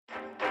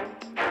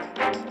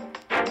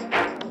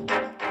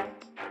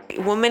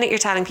one minute you're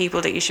telling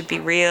people that you should be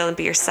real and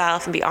be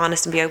yourself and be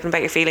honest and be open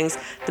about your feelings.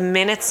 The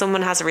minute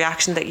someone has a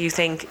reaction that you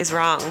think is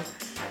wrong,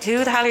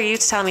 who the hell are you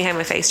to tell me how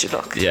my face should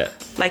look? Yeah.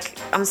 Like,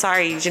 I'm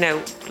sorry, you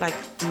know, like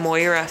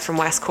Moira from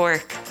West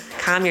Cork,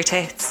 calm your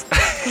tits.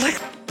 Like,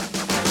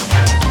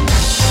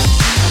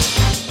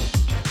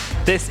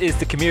 This is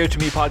the Come Here To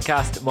Me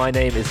podcast. My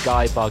name is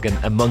Guy Boggin.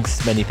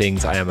 Amongst many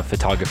things, I am a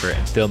photographer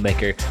and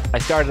filmmaker. I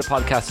started a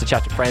podcast to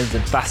chat to friends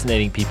and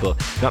fascinating people,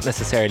 not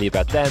necessarily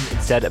about them,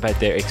 instead about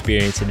their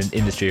experience in an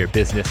industry or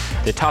business,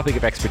 their topic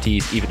of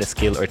expertise, even a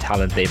skill or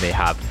talent they may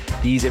have.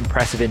 These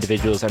impressive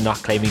individuals are not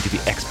claiming to be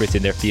experts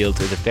in their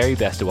fields or the very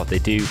best at what they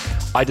do.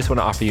 I just want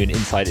to offer you an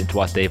insight into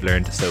what they've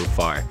learned so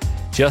far.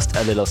 Just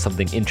a little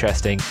something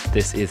interesting.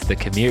 This is the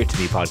Come Here To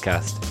Me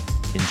podcast.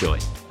 Enjoy.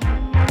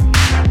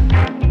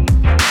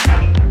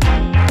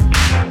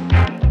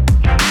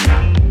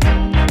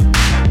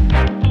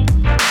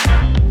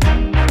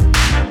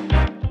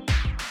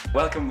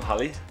 Welcome,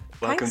 Holly.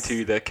 Welcome Thanks.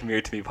 to the Come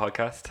Here To Me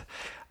podcast.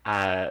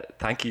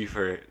 Thank you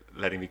for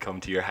letting me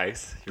come to your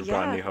house, your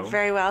brand new home.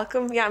 Very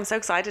welcome. Yeah, I'm so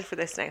excited for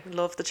this now.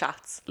 Love the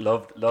chats.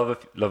 Love a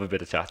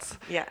bit of chats.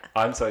 Yeah.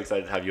 I'm so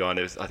excited to have you on.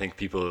 I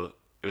think you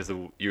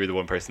were the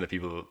one person that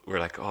people were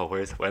like, oh,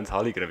 when's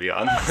Holly going to be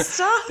on?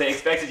 Stop. They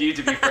expected you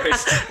to be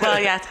first. Well,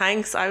 yeah,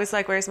 thanks. I was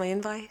like, where's my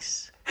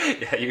invite?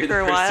 Yeah, you were the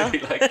For a first while. to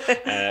be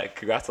like,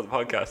 congrats on the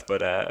podcast.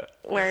 But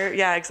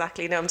Yeah,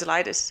 exactly. No, I'm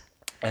delighted.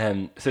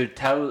 so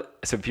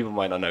people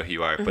might not know who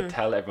you are, but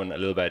tell everyone a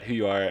little about who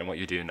you are and what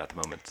you're doing at the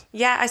moment.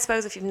 Yeah, I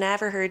suppose if you've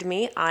never heard of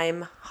me,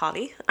 I'm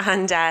Holly.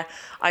 And I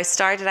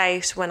started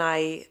out when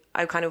I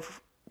was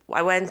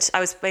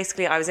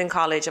in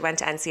college. I went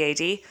to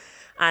NCAD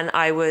and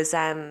I was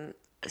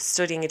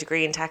studying a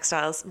degree in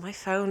textiles. My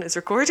phone is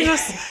recording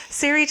us.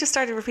 Siri just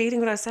started repeating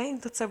what I was saying.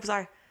 That's so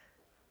bizarre.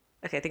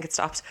 Okay, I think it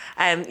stopped.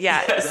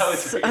 Yeah,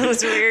 that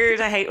was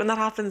weird. I hate when that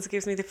happens. It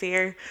gives me the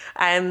fear.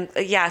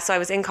 So I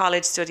was in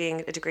college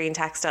studying a degree in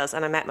textiles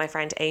and I met my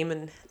friend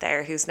Eamon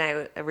there, who's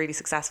now a really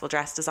successful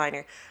dress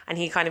designer. And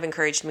he kind of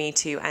encouraged me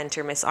to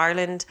enter Miss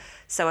Ireland.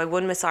 So I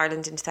won Miss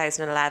Ireland in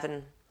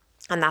 2011.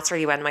 And that's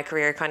really when my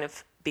career kind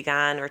of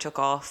began or took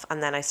off.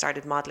 And then I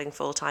started modelling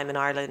full time in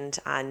Ireland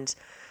and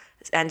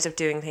ended up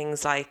doing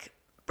things like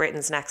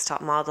Britain's Next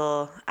Top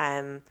Model.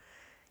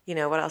 You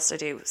know, what else did I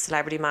do?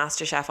 Celebrity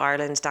MasterChef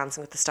Ireland,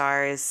 Dancing with the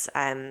Stars,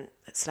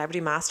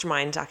 Celebrity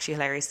Mastermind, actually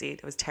hilariously.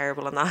 I was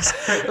terrible on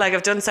that. Like,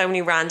 I've done so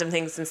many random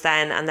things since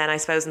then. And then I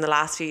suppose in the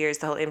last few years,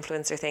 the whole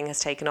influencer thing has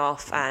taken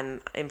off.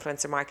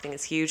 Influencer marketing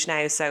is huge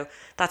now. So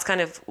that's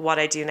kind of what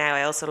I do now.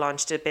 I also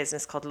launched a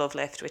business called Love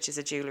Lift, which is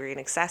a jewellery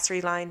and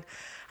accessory line.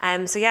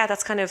 So yeah,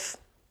 that's kind of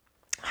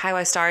how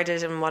I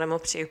started and what I'm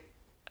up to.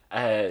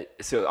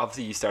 So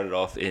obviously you started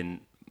off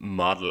in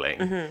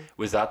modelling.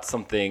 Was that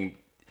something...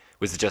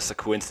 Was it just a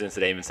coincidence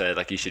that Eamon said,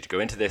 like, you should go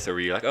into this? Or were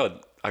you like, oh,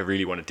 I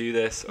really want to do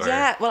this? Or...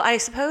 Yeah, well, I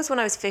suppose when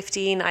I was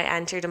 15, I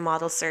entered a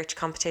model search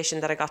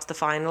competition that I got to the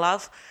final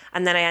of.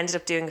 And then I ended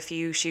up doing a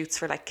few shoots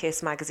for, like,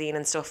 Kiss magazine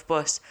and stuff.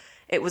 But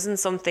it wasn't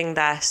something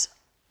that...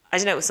 I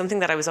don't know, it was something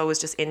that I was always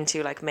just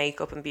into, like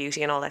makeup and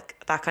beauty and all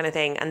that kind of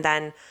thing. And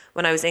then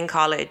when I was in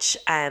college...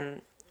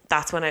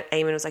 that's when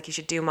Eamon was like, you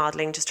should do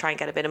modelling, just try and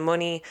get a bit of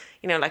money,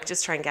 you know, like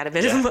just try and get a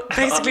bit of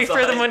basically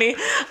for the money.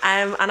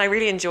 And I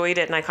really enjoyed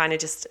it and I kind of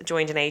just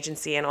joined an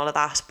agency and all of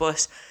that.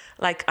 But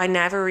like, I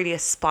never really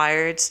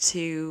aspired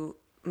to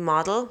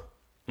model.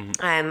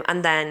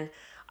 And then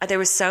there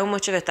was so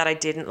much of it that I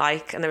didn't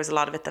like and there was a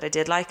lot of it that I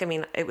did like. I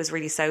mean, it was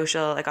really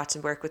social. I got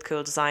to work with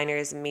cool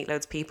designers and meet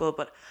loads of people,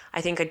 but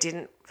I think I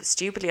didn't,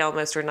 stupidly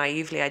almost or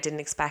naively, I didn't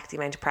expect the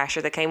amount of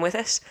pressure that came with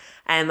it.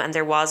 And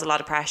there was a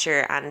lot of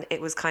pressure and it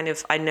was kind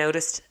of, I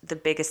noticed the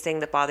biggest thing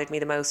that bothered me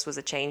the most was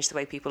it changed the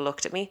way people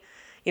looked at me.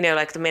 You know,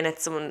 like the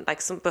minute someone,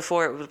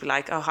 before it would be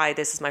like, oh, hi,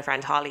 this is my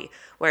friend Holly.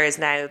 Whereas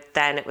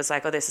then it was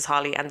like, oh, this is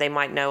Holly. And they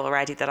might know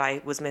already that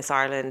I was Miss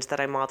Ireland,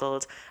 that I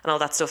modelled and all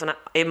that stuff. And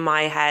in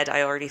my head,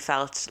 I already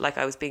felt like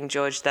I was being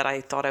judged, that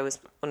I thought I was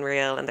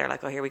unreal. And they're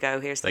like, oh, here we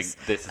go. Here's this.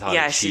 Like, this is Holly.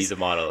 Yeah, she's a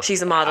model.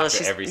 She's a model.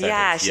 She's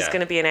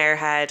going to be an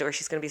airhead or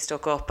she's going to be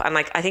stuck up. And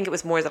like, I think it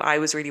was more that I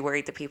was really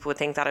worried that people would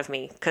think that of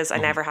me because I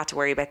never had to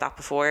worry about that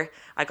before.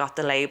 I got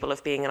the label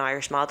of being an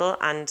Irish model.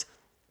 And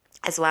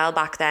as well,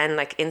 back then,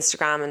 like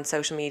Instagram and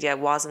social media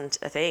wasn't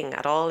a thing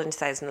at all in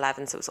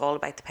 2011. So it was all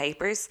about the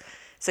papers.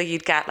 So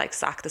you'd get like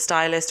Sack the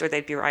Stylist, or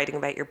they'd be writing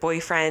about your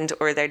boyfriend,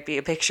 or there'd be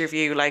a picture of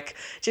you. Like,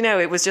 do you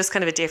know, it was just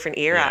kind of a different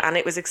era and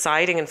it was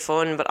exciting and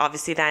fun. But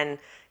obviously then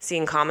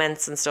seeing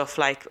comments and stuff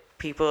like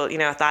people, you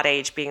know, at that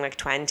age being like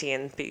 20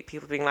 and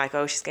people being like,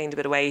 oh, she's gained a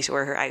bit of weight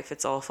or her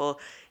outfit's awful.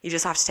 You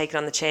just have to take it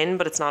on the chin,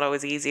 but it's not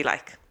always easy.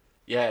 Like,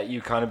 yeah,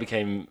 you kind of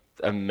became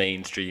a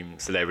mainstream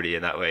celebrity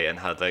in that way and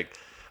had like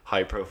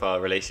high profile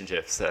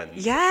relationships and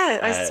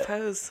I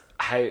suppose.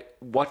 At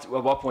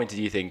what point did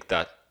you think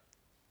that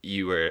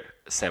you were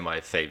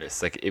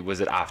semi-famous? Like, was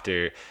it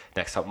after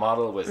Next Top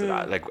Model? Was it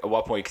like at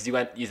what point? Because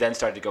you then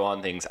started to go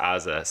on things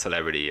as a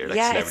celebrity or like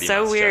celebrity. It's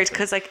so weird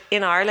because like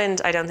in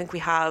Ireland, I don't think we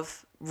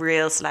have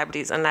real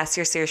celebrities unless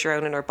you're Saoirse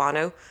Ronan or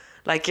Bono.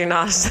 Like, you're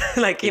not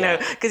like, you know,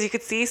 because you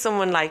could see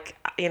someone like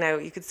you know,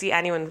 you could see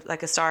anyone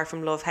like a star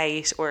from Love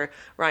Hate or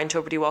Ryan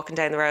Tubridy walking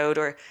down the road,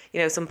 or, you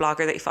know, some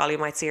blogger that you follow, you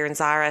might see her in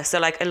Zara. So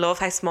like I love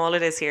how small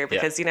it is here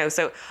because, you know,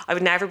 so I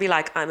would never be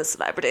like, I'm a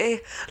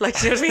celebrity. Like,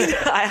 do you know what I mean?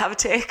 I have a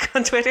tick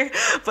on Twitter.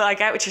 But I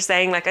get what you're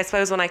saying. Like, I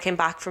suppose when I came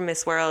back from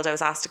Miss World, I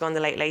was asked to go on the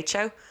Late Late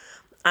Show.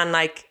 And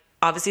like,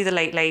 obviously the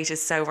Late Late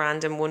is so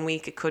random. One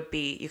week it could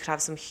be, you could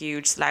have some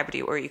huge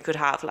celebrity, or you could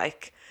have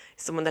like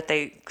someone that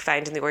they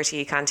found in the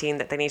RTE canteen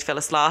that they need to fill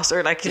a slot,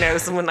 or like, you know,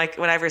 someone like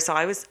whatever. So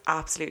I was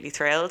absolutely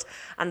thrilled.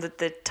 And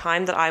the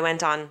time that I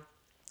went on,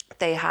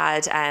 they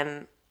had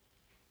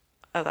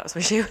oh, that was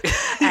my shoe.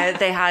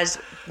 They had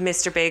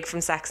Mr. Big from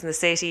Sex and the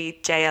City,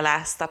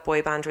 JLS, that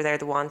boy band were there,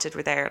 The Wanted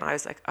were there, and I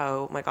was like,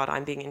 oh my God,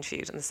 I'm being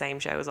interviewed on the same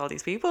show as all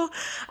these people.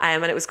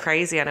 And it was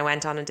crazy. And I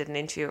went on and did an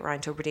interview with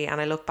Ryan Tubridy,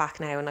 and I look back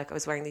now and like I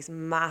was wearing these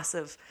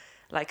massive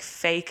like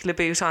fake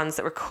Louboutins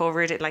that were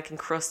covered, like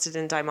encrusted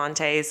in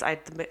diamantes. I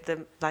had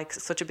the like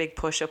such a big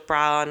push-up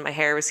bra on, my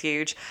hair was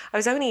huge.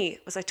 Was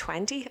I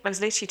 20? I was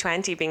literally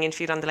 20 being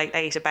interviewed on the Late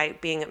Late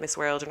about being at Miss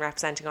World and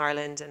representing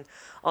Ireland and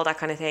all that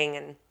kind of thing.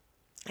 And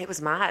it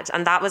was mad.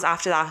 And that was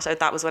after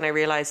that was when I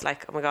realised,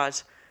 like, oh my God,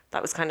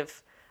 that was kind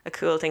of a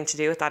cool thing to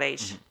do at that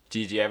age.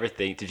 Did you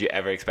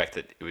ever expect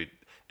that it would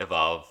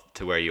evolve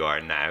to where you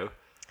are now?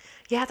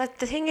 Yeah,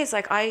 the thing is,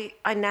 like, I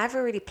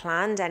never really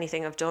planned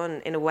anything I've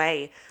done in a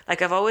way.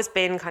 Like, I've always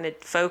been kind of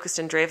focused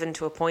and driven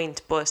to a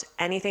point, but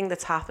anything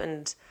that's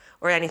happened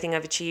or anything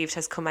I've achieved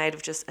has come out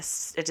of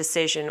just a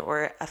decision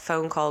or a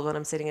phone call when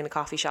I'm sitting in a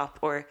coffee shop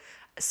or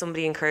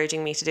somebody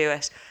encouraging me to do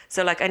it.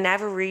 So, like,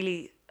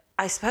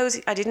 I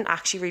suppose I didn't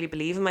actually really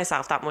believe in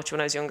myself that much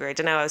when I was younger. I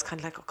don't know. I was kind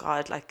of like, oh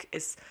God, like,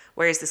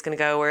 where is this going to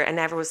go? Or I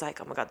never was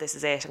like, oh my God, this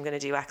is it. I'm going to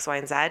do X, Y,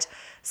 and Z.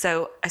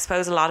 So I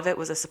suppose a lot of it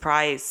was a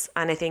surprise.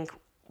 And I think,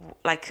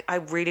 like, I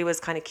really was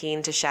kind of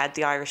keen to shed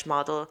the Irish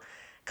model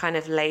kind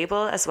of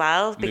label as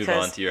well. Because, move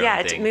on to your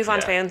own thing. Move on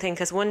to my own thing.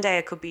 Because one day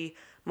I could be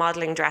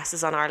modelling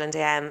dresses on Ireland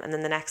AM, and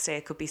then the next day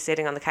I could be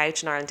sitting on the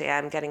couch in Ireland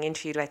AM getting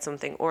interviewed about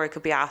something, or I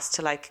could be asked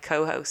to like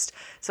co-host.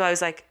 So I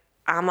was like,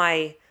 am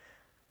I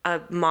a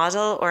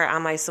model or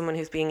am I someone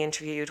who's being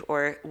interviewed,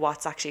 or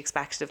what's actually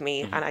expected of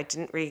me? And I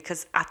didn't really,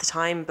 because at the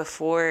time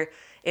before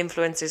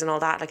influencers and all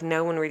that, like,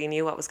 no one really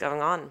knew what was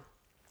going on.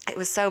 It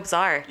was so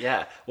bizarre.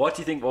 Yeah. What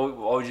do you think, what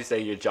would you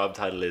say your job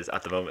title is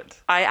at the moment?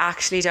 I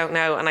actually don't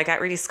know, and I get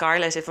really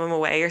scarlet if I'm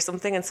away or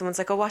something and someone's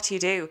like, oh, what do you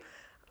do?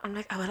 I'm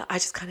like, oh, well, I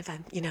just kind of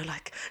am, you know,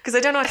 like, because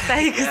I don't know what to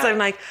say, because I'm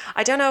like,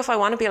 I don't know if I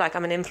want to be like,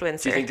 I'm an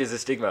influencer. Do you think there's a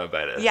stigma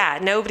about it? Yeah,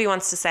 nobody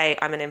wants to say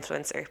I'm an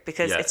influencer,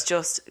 because Yeah. it's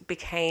just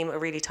became a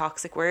really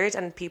toxic word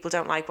and people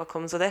don't like what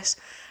comes with it.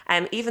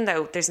 Even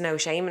though there's no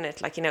shame in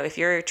it. Like, you know, if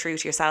you're true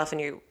to yourself and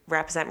you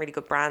represent really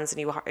good brands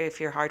and if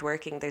you're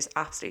hardworking, there's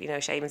absolutely no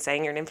shame in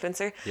saying you're an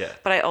influencer. Yeah.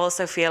 But I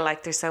also feel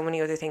like there's so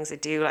many other things I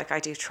do. Like, I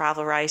do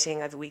travel writing,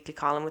 I have a weekly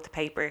column with the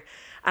paper.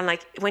 And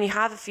like, when you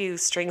have a few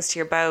strings to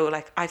your bow,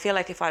 like, I feel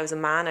like if I was a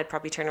man, I'd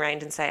probably turn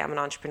around and say I'm an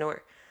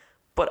entrepreneur.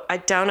 But I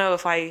don't know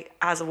if I,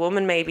 as a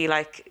woman, maybe,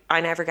 like, I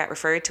never get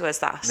referred to as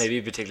that.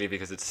 Maybe particularly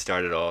because it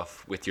started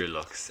off with your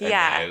looks, and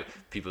Yeah. now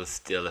people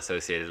still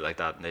associate it like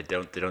that, and they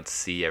don't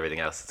see everything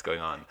else that's going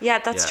on. Yeah,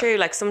 that's true.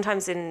 Like,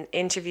 sometimes in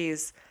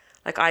interviews,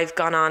 like, I've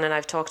gone on and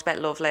I've talked about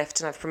Love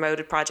Lift and I've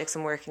promoted projects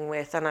I'm working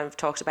with, and I've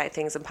talked about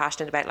things I'm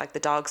passionate about, like the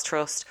Dogs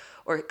Trust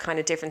or kind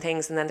of different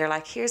things. And then they're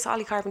like, here's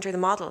Holly Carpenter, the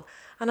model.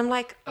 And I'm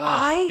like,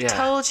 I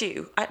told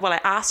you. I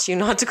asked you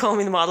not to call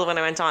me the model when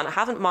I went on. I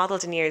haven't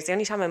modelled in years. The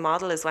only time I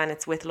model is when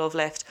it's with Love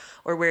Lift,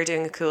 or we're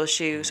doing a cool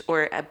shoot,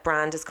 or a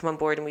brand has come on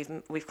board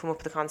and we've come up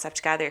with a concept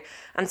together.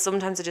 And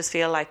sometimes I just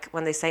feel like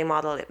when they say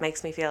model, it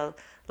makes me feel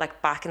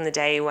like back in the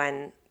day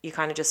when you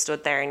kind of just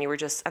stood there and you were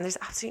just, and there's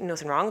absolutely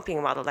nothing wrong with being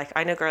a model. Like,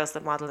 I know girls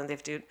that model and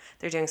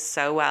they're doing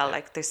so well.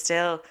 Like, there's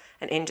still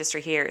an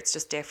industry here. It's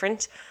just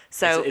different.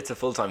 So it's a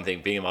full-time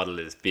thing. Being a model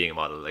is being a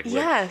model. Like,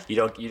 yeah, you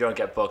don't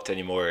get booked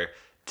anymore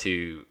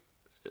to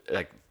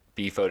like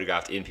be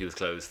photographed in people's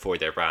clothes for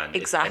their brand.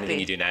 Exactly. Anything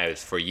you do now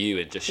is for you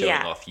and just showing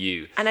off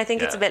you. And I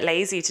think it's a bit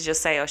lazy to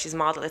just say, oh, she's a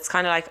model. It's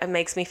kind of like, it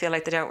makes me feel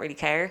like they don't really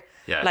care.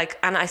 Yeah. Like,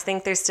 and I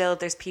think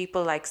there's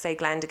people like, say,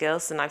 Glenda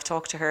Gilson. I've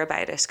talked to her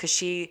about it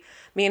because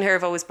me and her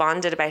have always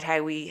bonded about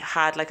how we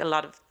had like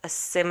a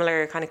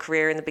similar kind of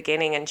career in the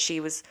beginning, and she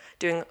was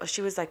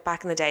like,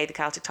 back in the day, the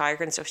Celtic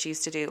Tiger and stuff. She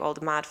used to do all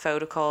the mad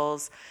photo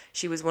calls.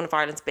 She was one of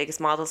Ireland's biggest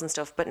models and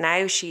stuff. But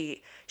now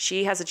she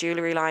has a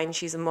jewellery line.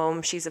 She's a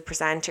mum. She's a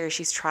presenter.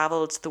 She's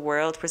travelled the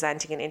world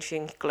presenting and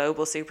interviewing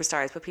global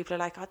superstars. But people are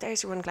like, oh,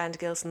 there's your one, Glenda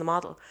Gilson, the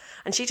model.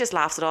 And she just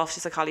laughs it off.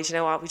 She's like, Holly, do you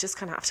know what? We just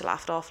kind of have to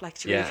laugh it off. Like,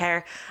 do you really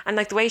care? And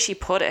like the way she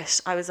put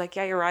it, I was like,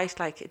 yeah, you're right.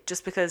 Like,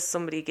 just because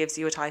somebody gives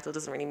you a title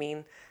doesn't really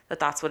mean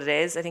that that's what it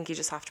is. I think you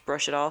just have to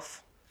brush it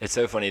off. It's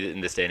so funny that in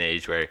this day and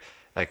age where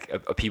like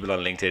people on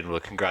LinkedIn will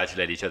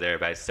congratulate each other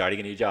about starting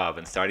a new job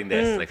and starting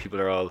this. Like,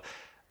 people are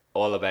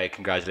all about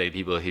congratulating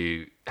people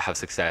who have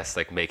success,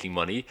 like making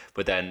money.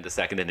 But then the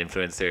second an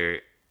influencer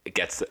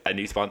gets a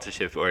new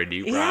sponsorship or a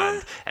new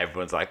brand,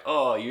 everyone's like,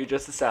 oh, you're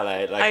just a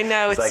sellout. Like, I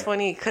know, it's like,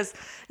 funny because,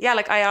 yeah,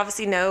 like, I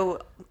obviously know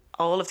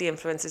all of the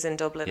influencers in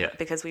Dublin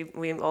because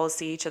we all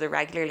see each other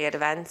regularly at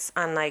events,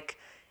 and like,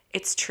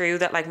 it's true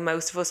that like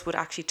most of us would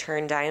actually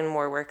turn down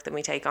more work than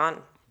we take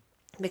on,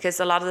 because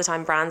a lot of the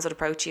time brands would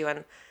approach you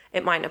and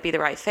it might not be the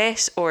right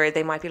fit, or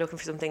they might be looking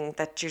for something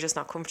that you're just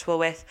not comfortable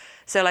with.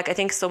 So like I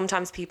think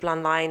sometimes people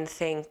online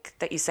think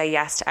that you say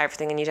yes to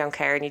everything and you don't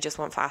care and you just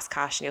want fast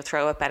cash and you'll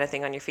throw up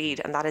anything on your feed,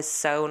 and that is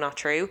so not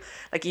true.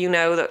 Like, you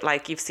know, that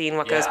like you've seen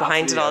what goes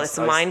behind it all. It's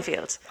a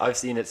minefield. I've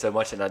seen it so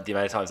much, and the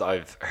amount of times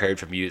I've heard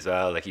from you as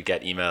well, like you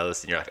get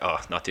emails and you're like, oh,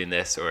 not doing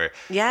this, or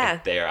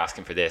like, they are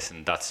asking for this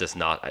and that's just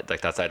not,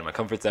 like, that's out of my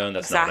comfort zone,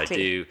 that's not what I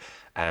do.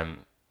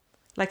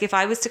 Like if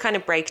I was to kind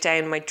of break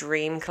down my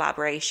dream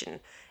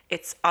collaboration,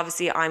 it's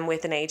obviously I'm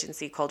with an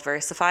agency called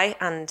Versify,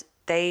 and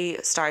they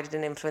started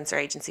an influencer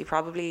agency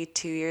probably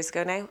 2 years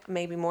ago now,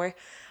 maybe more.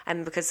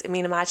 And because, I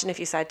mean, imagine if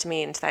you said to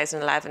me in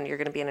 2011, you're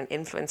going to be in an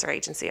influencer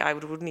agency, I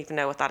wouldn't even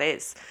know what that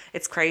is.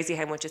 It's crazy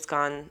how much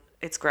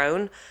it's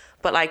grown.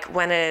 But like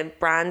when a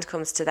brand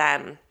comes to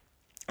them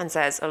and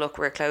says, oh, look,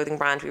 we're a clothing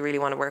brand, we really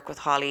want to work with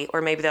Holly,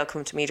 or maybe they'll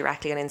come to me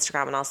directly on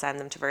Instagram and I'll send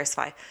them to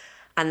Versify.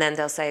 And then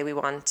they'll say, we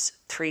want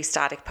 3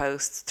 static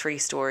posts, 3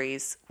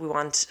 stories. We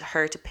want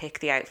her to pick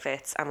the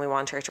outfits and we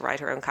want her to write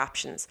her own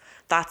captions.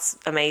 That's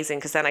amazing,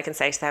 because then I can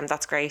say to them,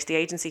 that's great. The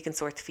agency can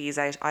sort the fees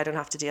out. I don't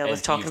have to deal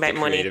with talking about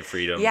money. Creative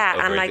freedom over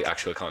the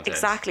actual content.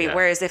 Exactly. Yeah.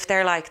 Whereas if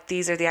they're like,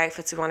 these are the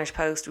outfits we want her to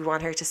post, we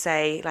want her to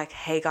say like,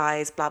 hey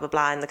guys, blah, blah,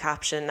 blah in the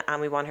caption,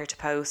 and we want her to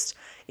post,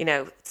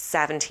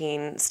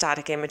 17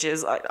 static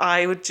images,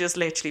 I would just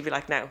literally be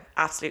like, no,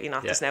 absolutely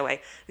not. Yeah. There's no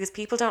way. Because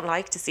people don't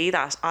like to see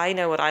that. I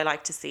know what I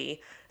like to see.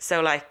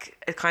 So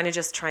like, I kind of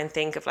just try and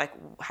think of like,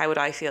 how would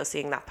I feel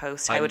seeing that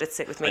post? How would it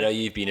sit with me? I know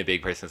you've been a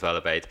big person as well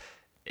about,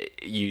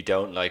 you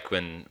don't like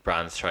when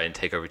brands try and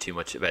take over too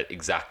much about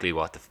exactly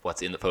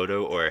what's in the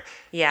photo, or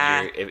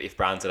if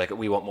brands are like,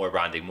 we want more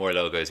branding, more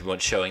logos, we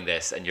want showing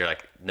this, and you're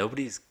like,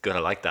 nobody's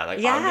gonna like that. Like,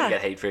 I'm gonna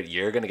get hate for it,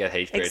 you're gonna get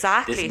hate for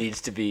it. This needs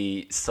to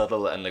be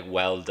subtle and like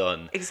well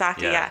done.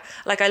 Exactly. Yeah.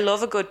 Like, I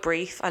love a good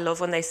brief. I love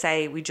when they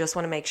say, we just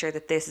want to make sure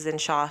that this is in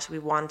shot, we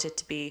want it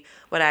to be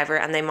whatever,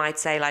 and they might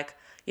say like,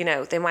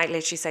 they might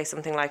literally say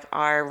something like,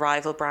 our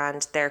rival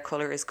brand, their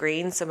colour is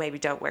green, so maybe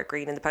don't wear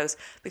green in the post.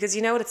 Because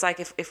you know what it's like,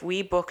 if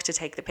we book to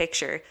take the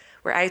picture,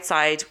 we're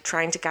outside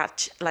trying to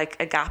get like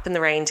a gap in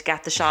the rain to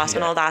get the shot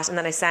and all that, and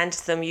then I send it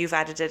to them, you've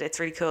edited it, it's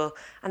really cool,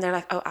 and they're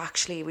like, oh,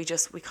 actually we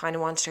kind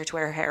of wanted her to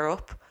wear her hair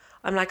up.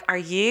 I'm like, are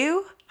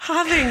you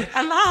having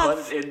a laugh? What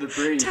is in the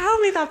brief? Tell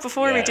me that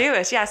before we do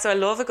it. Yeah, so I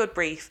love a good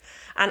brief.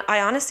 And I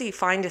honestly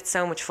find it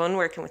so much fun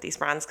working with these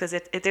brands, because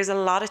there's a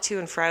lot of to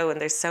and fro, and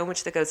there's so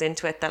much that goes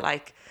into it that,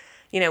 like,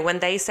 when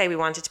they say we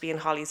want it to be in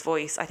Holly's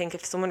voice, I think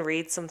if someone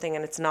reads something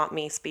and it's not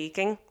me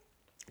speaking,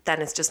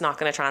 then it's just not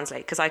going to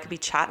translate. Because I could be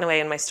chatting away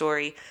in my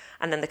story,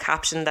 and then the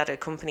caption that a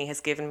company has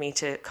given me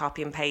to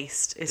copy and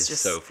paste is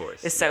just so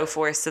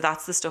forced. So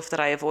that's the stuff that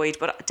I avoid.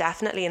 But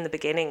definitely in the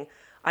beginning,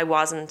 I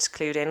wasn't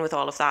clued in with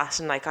all of that,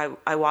 and like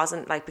I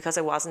wasn't, like, because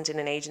I wasn't in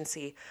an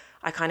agency,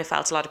 I kind of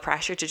felt a lot of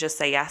pressure to just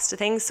say yes to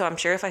things. So I'm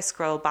sure if I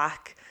scroll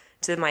back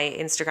to my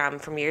Instagram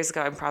from years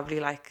ago, I'm probably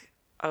like,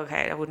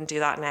 okay, I wouldn't do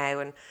that now.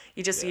 And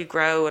you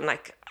grow, and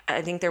like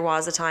I think there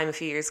was a time a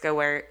few years ago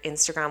where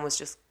Instagram was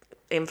just,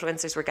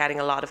 influencers were getting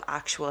a lot of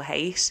actual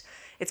hate.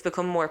 It's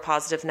become more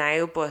positive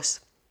now, but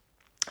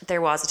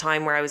there was a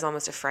time where I was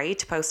almost afraid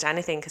to post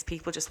anything because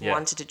people just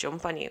wanted to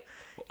jump on you.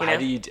 How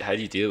do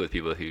you deal with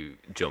people who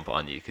jump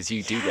on you? Because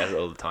you do get it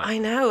all the time. I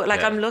know.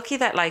 Like, I'm lucky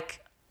that like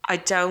I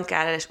don't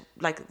get it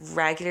like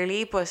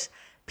regularly, but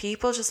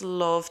people just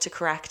love to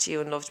correct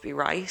you and love to be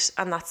right,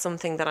 and that's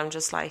something that I'm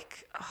just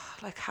like,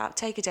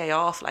 take a day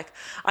off. Like,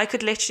 I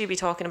could literally be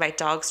talking about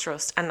Dogs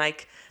Trust, and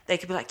like they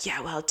could be like,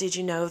 yeah, well, did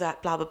you know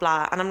that blah blah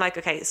blah, and I'm like,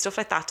 okay, stuff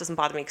like that doesn't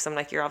bother me, because I'm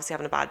like, you're obviously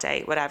having a bad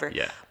day, whatever.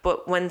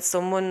 But when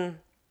someone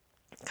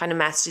kind of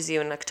messages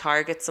you and like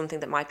targets something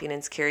that might be an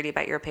insecurity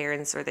about your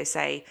appearance, or they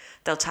say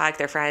they'll tag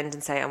their friend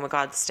and say, oh my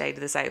god, the state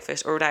of this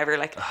outfit or whatever,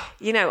 like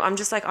I'm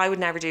just like, I would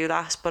never do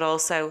that. But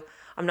also,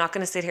 I'm not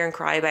going to sit here and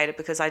cry about it,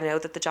 because I know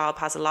that the job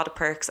has a lot of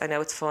perks. I know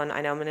it's fun.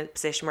 I know I'm in a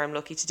position where I'm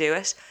lucky to do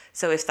it.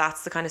 So if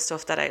that's the kind of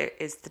stuff that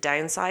is the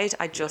downside,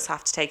 I just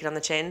have to take it on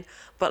the chin.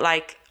 But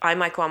like, I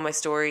might go on my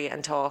story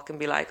and talk and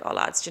be like, oh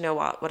lads, do you know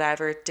what?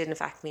 Whatever, it didn't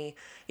affect me,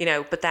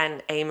 But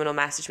then Eamon will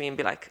message me and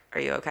be like, are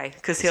you okay?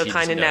 Because he'll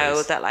kind of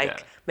know that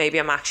like maybe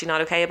I'm actually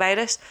not okay about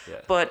it.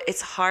 But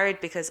it's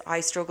hard, because I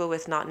struggle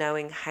with not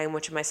knowing how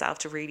much of myself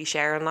to really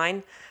share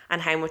online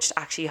and how much to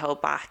actually hold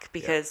back,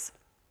 because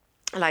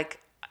like,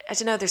 I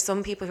don't know, there's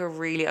some people who are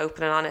really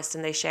open and honest,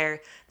 and they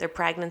share their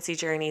pregnancy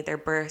journey, their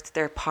birth,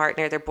 their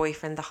partner, their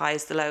boyfriend, the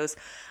highs, the lows.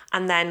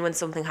 And then when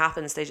something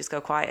happens, they just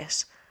go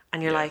quiet.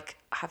 And you're like,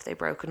 have they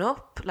broken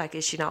up? Like,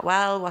 is she not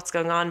well? What's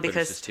going on?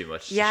 Because it's just too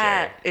much to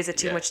share. Is it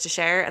too much to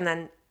share? And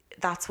then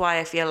that's why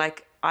I feel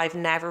like I've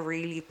never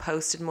really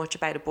posted much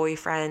about a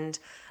boyfriend,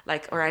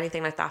 like, or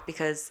anything like that,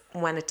 because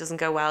when it doesn't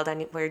go well,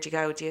 then where do you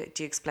go? Do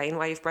you explain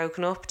why you've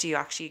broken up? Do you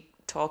actually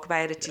talk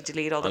about it? Do you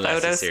delete all the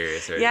photos?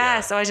 It's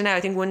serious, so I don't know, I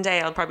think one day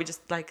I'll probably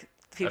just like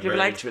people would be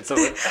like, with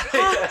someone.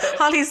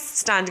 Holly's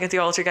standing at the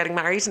altar getting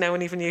married. No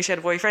one even knew she had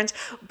a boyfriend.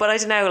 But I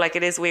don't know, like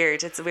it is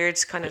weird. It's a weird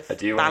kind of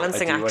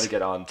balancing act. I do want to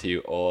get on to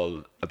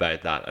all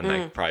about that and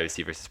like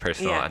privacy versus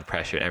personal and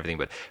pressure and everything.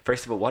 But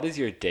first of all, what is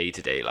your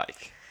day-to-day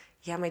like?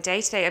 Yeah, my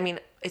day-to-day, I mean,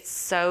 it's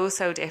so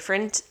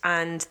different.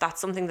 And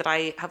that's something that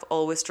I have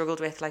always struggled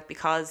with, like,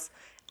 because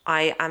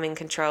I am in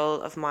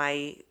control of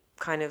my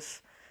kind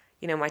of,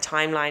 you know, my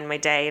timeline, my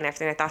day and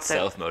everything like that. So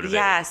self-motivated.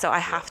 Yeah, so I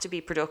have to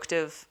be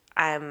productive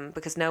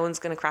because no one's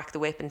going to crack the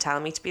whip and tell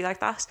me to be like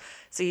that.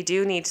 So you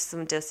do need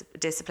some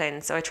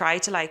discipline. So I try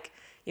to, like,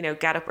 you know,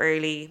 get up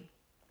early.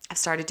 I've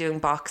started doing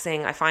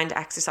boxing. I find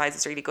exercise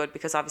is really good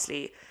because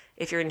obviously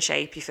if you're in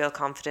shape, you feel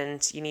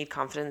confident. You need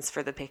confidence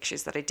for the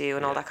pictures that I do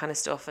and all that kind of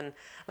stuff. And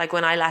like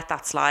when I let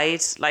that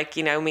slide, like,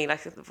 you know me,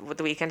 like with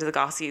the weekend of the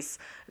Gossies,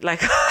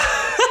 like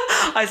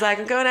I was like,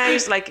 I'm going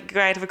out, like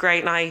go out, have a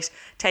great night,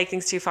 take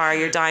things too far,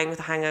 you're dying with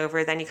a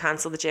hangover, then you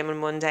cancel the gym on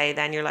Monday,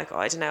 then you're like, oh,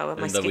 I don't know,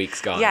 and the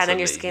week's gone. Yeah, then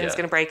your skin's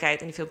going to break out,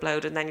 then you feel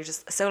bloated, and then you're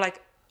just, so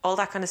like all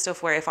that kind of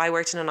stuff where if I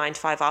worked in a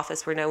 9-to-5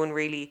 office where no one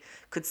really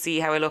could see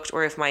how I looked,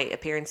 or if my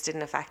appearance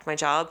didn't affect my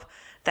job,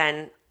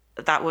 then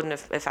that wouldn't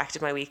have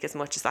affected my week as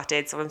much as that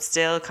did. So I'm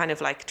still kind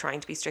of like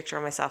trying to be stricter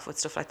on myself with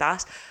stuff like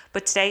that.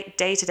 But today,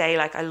 day to day,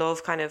 like I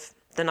love kind of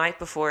the night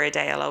before a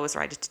day, I'll always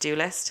write a to-do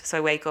list. So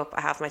I wake up,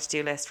 I have my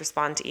to-do list,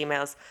 respond to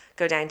emails,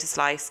 go down to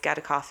Slice, get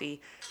a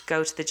coffee,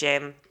 go to the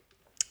gym,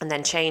 and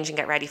then change and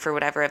get ready for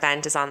whatever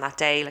event is on that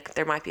day. Like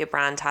there might be a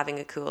brand having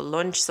a cool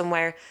lunch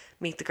somewhere,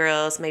 meet the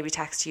girls, maybe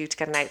text you to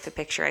get an outfit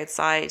picture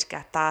outside,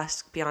 get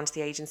that, be on to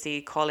the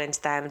agency, call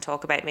into them and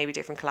talk about maybe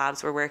different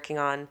collabs we're working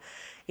on,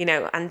 you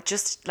know, and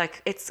just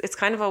like it's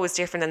kind of always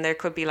different. And there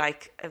could be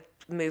like a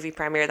movie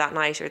premiere that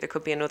night, or there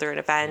could be an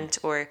event,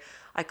 or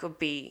I could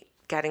be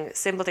getting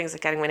simple things like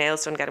getting my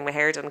nails done, getting my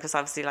hair done, because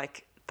obviously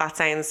like that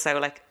sounds so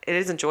like it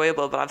is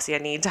enjoyable, but obviously I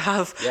need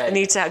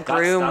to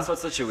groom. That's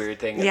what's such a weird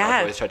thing. And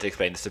I've always tried to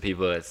explain this to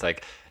people. It's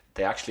like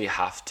they actually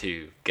have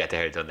to get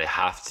their hair done, they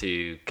have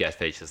to get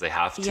facials, they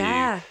have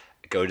to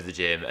go to the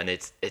gym, and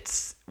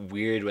it's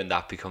weird when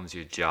that becomes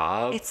your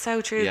job. It's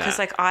so true, because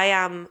like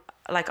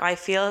I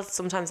feel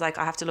sometimes like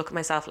I have to look at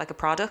myself like a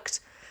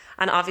product.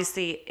 And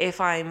obviously if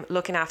I'm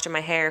looking after my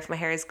hair, if my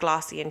hair is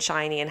glossy and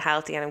shiny and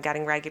healthy and I'm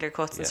getting regular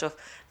cuts and stuff,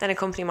 then a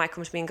company might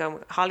come to me and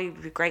go, Holly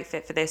would be a great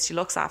fit for this. She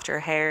looks after her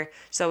hair.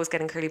 She's always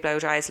getting curly blow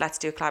dries. Let's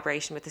do a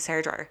collaboration with this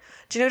hairdryer.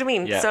 Do you know what I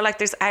mean? Yeah. So like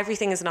there's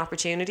everything is an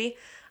opportunity,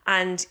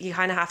 and you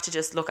kind of have to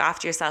just look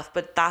after yourself.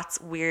 But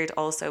that's weird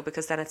also,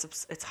 because then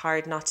it's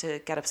hard not to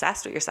get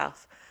obsessed with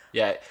yourself.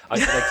 Yeah, do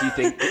you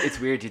think it's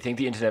weird? Do you think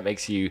the internet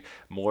makes you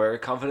more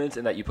confident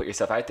in that you put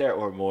yourself out there,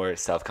 or more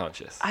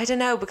self-conscious? I don't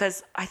know,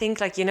 because I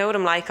think, like, you know what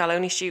I'm like, I'll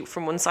only shoot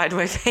from one side of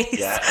my face.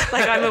 Yeah.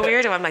 Like I'm a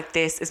weirdo. I'm like,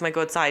 this is my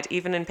good side,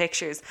 even in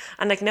pictures,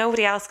 and like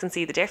nobody else can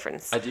see the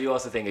difference. I do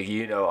also think, like,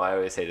 you know, I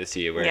always say this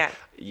to you, where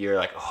you're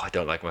like, oh, I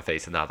don't like my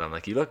face in that, and I'm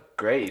like, you look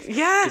great.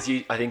 Yeah.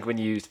 Because I think when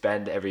you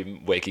spend every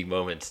waking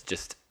moment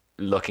just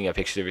looking at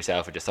pictures of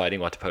yourself or deciding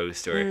what to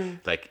post, or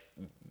like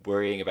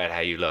worrying about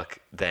how you look,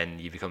 then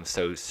you become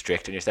so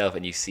strict on yourself,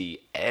 and you see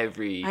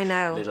every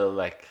little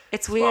like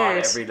it's spot,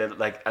 weird, every little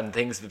like, and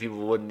things that people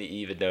wouldn't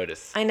even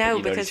notice. I know,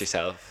 you because notice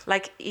yourself,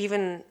 like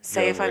even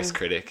say your if worst I'm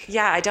critic.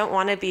 Yeah, I don't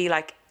want to be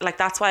like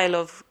that's why I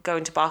love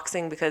going to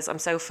boxing, because I'm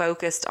so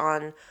focused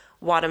on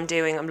what I'm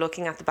doing. I'm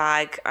looking at the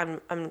bag,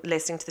 I'm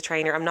listening to the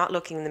trainer, I'm not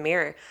looking in the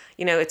mirror.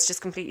 You know, it's just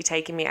completely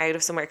taking me out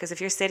of somewhere. Because if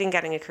you're sitting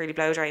getting a curly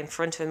blow dry in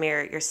front of a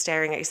mirror, you're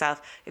staring at yourself.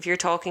 If you're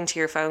talking to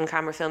your phone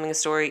camera filming a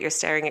story, you're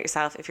staring at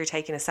yourself. If you're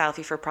taking a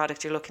selfie for a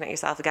product, you're looking at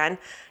yourself again.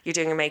 You're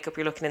doing your makeup,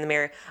 you're looking in the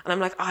mirror. And I'm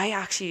like, I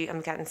actually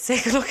am getting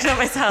sick of looking at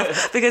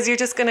myself because you're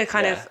just going to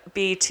kind of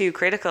be too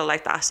critical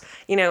like that,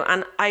 you know.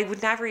 And I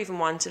would never even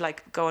want to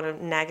like go on a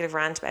negative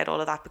rant about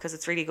all of that, because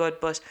it's really good.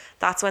 But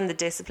that's when the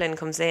discipline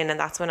comes in, and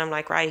that's when I'm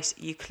like, right,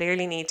 you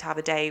clearly need to have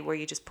a day where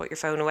you just put your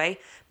phone away,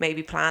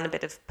 maybe plan a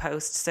bit of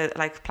post, so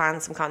like plan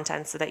some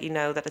content so that you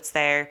know that it's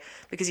there,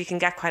 because you can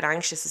get quite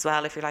anxious as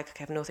well if you're like,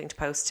 okay, I have nothing to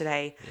post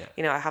today,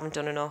 you know, I haven't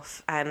done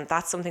enough.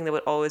 That's something that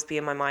would always be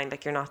in my mind,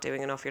 like you're not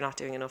doing enough, you're not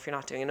doing enough, you're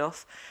not doing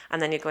enough.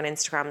 And then you go on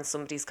Instagram and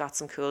somebody's got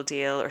some cool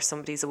deal, or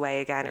somebody's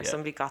away again, or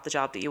somebody got the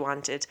job that you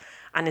wanted,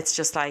 and it's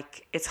just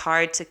like, it's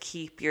hard to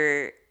keep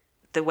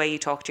the way you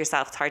talk to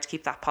yourself, it's hard to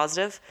keep that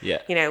positive.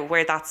 Yeah. You know,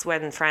 where that's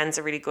when friends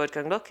are really good,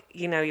 going, look,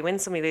 you know, you win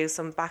some, you lose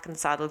some, back in the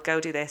saddle, go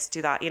do this,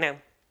 do that, you know.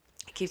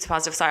 It keeps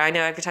positive. Sorry, I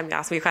know every time you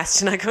ask me a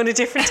question, I go on a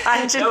different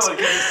tangent. No,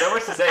 there's so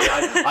much to say.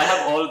 I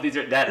have all of these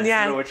written down. I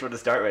don't know which one to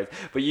start with.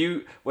 But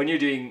you, when you're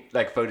doing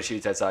like photo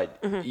shoots outside,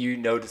 you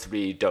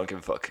noticeably don't give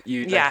a fuck.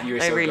 You're so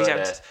I really don't.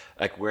 At,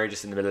 like, we're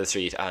just in the middle of the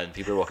street and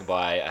people are walking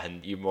by,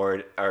 and you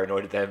more are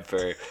annoyed at them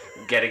for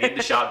getting in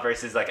the shot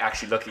versus like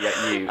actually looking at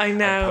you and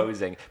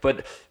posing.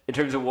 But in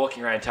terms of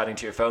walking around chatting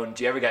to your phone,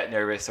 do you ever get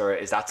nervous, or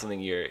is that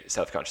something you're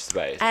self-conscious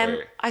about?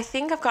 I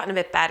think I've gotten a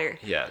bit better.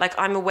 Yeah. Like,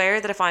 I'm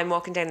aware that if I'm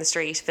walking down the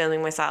street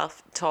filming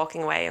myself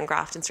talking away on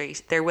Grafton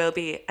Street, there will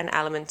be an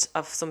element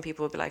of some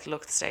people will be like,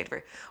 look at the state of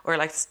her, or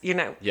like, you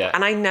know,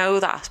 and I know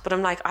that, but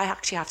I'm like, I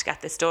actually have to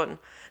get this done.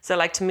 So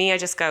like, to me, I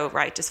just go,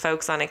 right, just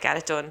focus on it, get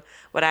it done,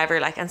 whatever.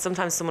 Like, and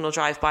sometimes someone will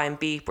drive by and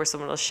beep, or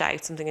someone will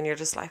shout something, and you're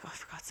just like, oh,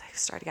 for God's sake,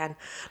 start again.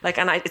 Like,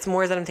 and it's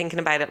more that I'm thinking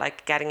about it,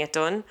 like getting it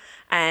done.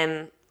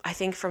 I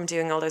think from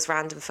doing all those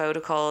random photo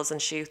calls and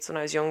shoots when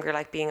I was younger,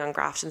 like being on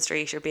Grafton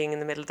Street or being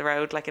in the middle of the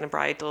road, like in a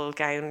bridal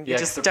gown, you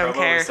just don't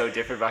care. It was so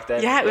different back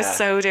then. Yeah, it was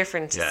so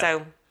different. Yeah.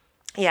 So,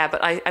 yeah,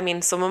 but I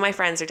mean, some of my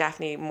friends are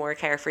definitely more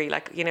carefree.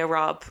 Like, you know,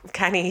 Rob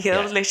Kenny,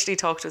 he'll literally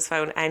talk to his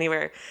phone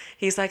anywhere.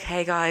 He's like,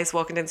 hey guys,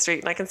 walking down the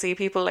street, and I can see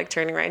people like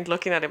turning around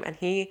looking at him, and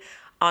he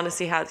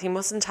honestly he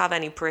mustn't have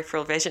any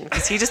peripheral vision,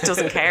 because he just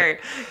doesn't care.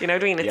 You know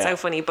what I mean? It's so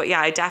funny. But yeah,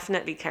 I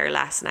definitely care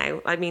less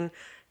now. I mean,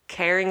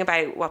 caring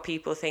about what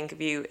people think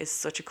of you is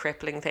such a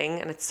crippling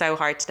thing, and it's so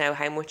hard to know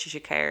how much you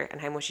should care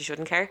and how much you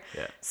shouldn't care.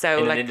 Yeah. So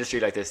in like, an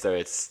industry like this, though,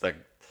 it's like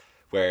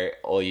where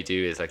all you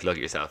do is like look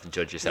at yourself and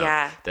judge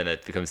yourself. Then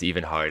it becomes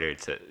even harder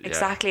to.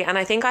 Exactly, and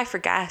I think I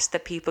forget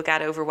that people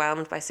get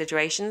overwhelmed by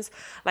situations.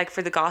 Like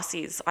for the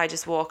Gossies, I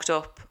just walked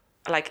up,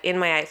 like in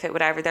my outfit,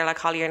 whatever. They're like,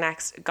 Holly, you're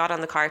next. Got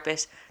on the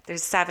carpet.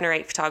 There's 7 or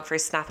 8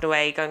 photographers snapping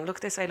away, going,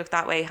 look this way, look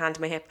that way, hand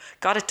to my hip.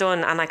 Got it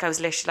done, and like I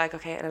was literally like,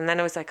 okay. And then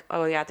I was like,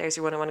 oh yeah, there's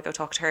your one. I want to go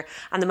talk to her.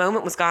 And the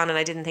moment was gone, and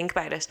I didn't think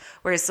about it.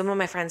 Whereas some of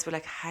my friends were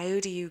like, how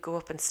do you go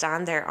up and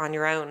stand there on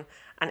your own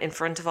and in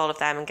front of all of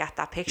them and get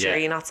that picture? Are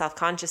you not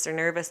self-conscious or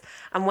nervous?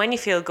 And when you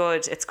feel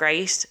good, it's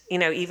great. You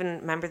know, even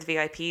remember the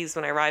VIPs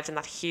when I arrived in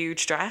that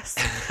huge dress.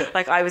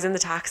 Like I was in the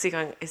taxi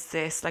going, is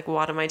this like,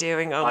 what am I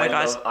doing? Oh my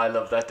God. I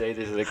love that day.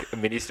 There's like a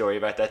mini story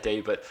about that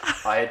day, but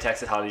I had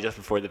texted Holly just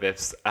before the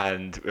VIPs,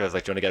 and I was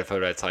like, do you want to get a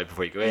photo outside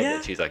before you go in?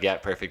 And she's like, yeah,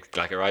 perfect.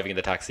 Like arriving in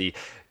the taxi,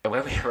 and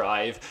when we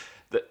arrive,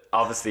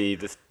 obviously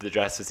the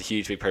dress was a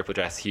huge big purple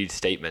dress, huge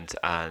statement,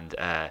 and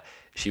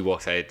she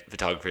walks out,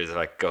 photographers are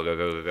like, go, go,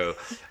 go, go, go.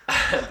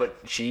 But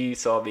she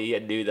saw me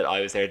and knew that I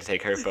was there to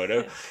take her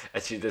photo.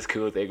 And she did this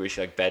cool thing where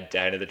she like bent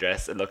down in the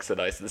dress and looked so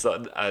nice in the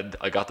sun. And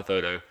I got the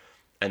photo.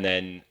 And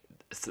then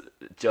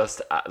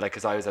just like,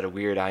 because I was at a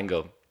weird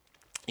angle,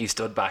 you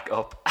stood back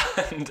up,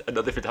 and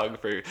another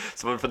photographer,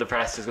 someone from the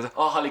press, just goes,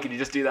 oh Holly, can you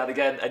just do that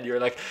again? And you're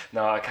like,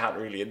 no, I can't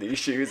really in these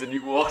shoes, and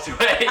you walked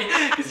away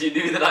because you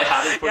knew that I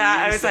had it for you.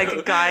 I was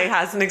like, Guy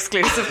has an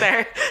exclusive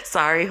there.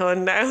 Sorry,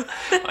 hun, no.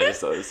 I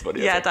just thought it was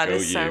funny. Yeah, that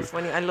is so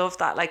funny. I love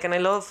that. Like, and I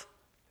love,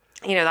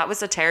 you know, that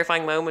was a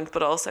terrifying moment,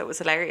 but also it was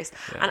hilarious.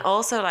 And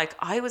also, like,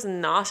 I was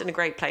not in a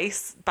great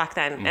place back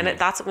then. And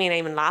that's what me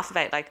and Eamon laugh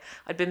about. Like,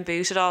 I'd been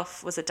booted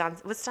off, was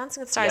Dancing with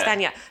the Stars then?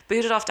 Yeah.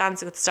 Booted off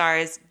Dancing with the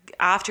Stars.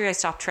 After I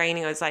stopped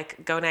training, I was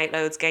like going out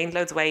loads, gained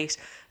loads of weight,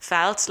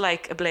 felt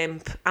like a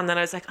blimp. And then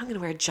I was like, I'm going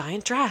to wear a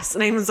giant dress.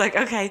 And Eamon's like,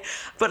 okay.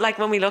 But like,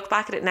 when we look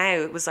back at it now,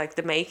 it was like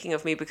the making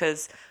of me,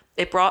 because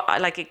it brought,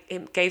 like,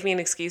 it gave me an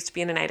excuse to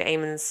be in and out of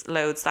Eamon's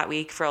loads that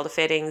week for all the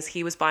fittings.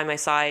 He was by my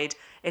side.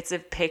 It's a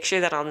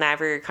picture that I'll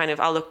never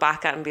I'll look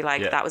back at and be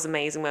like, that was an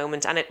amazing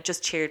moment. And it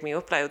just cheered me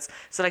up loads.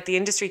 So like the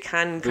industry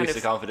can boost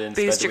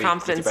your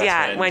confidence,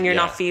 when you're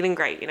not feeling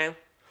great, you know?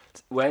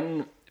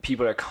 When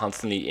people are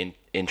constantly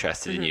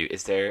interested in you,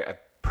 is there a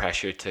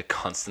pressure to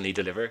constantly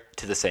deliver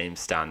to the same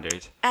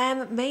standard?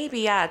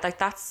 Maybe, yeah. Like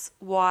that's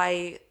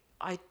why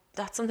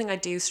that's something I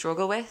do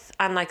struggle with.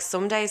 And like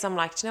some days I'm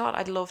like, do you know what?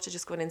 I'd love to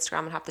just go on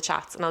Instagram and have the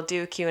chats, and I'll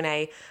do a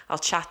Q&A. I'll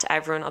chat to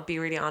everyone. I'll be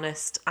really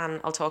honest and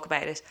I'll talk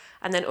about it.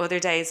 And then other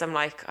days I'm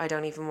like, I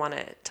don't even want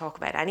to talk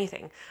about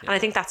anything. And I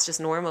think that's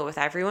just normal with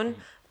everyone.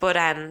 But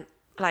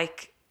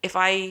like if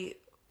I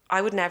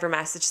would never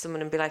message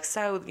someone and be like,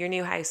 so your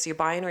new house, are you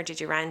buying or did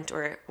you rent,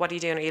 or what are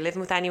you doing? Are you living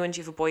with anyone? Do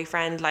you have a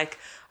boyfriend? Like,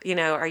 you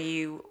know, are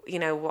you, you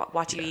know,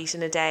 what do you eat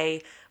in a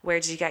day? Where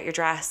did you get your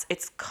dress?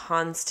 It's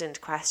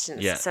constant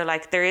questions. Yeah. So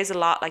like there is a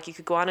lot, like you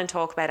could go on and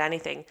talk about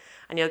anything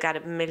and you'll get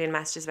a million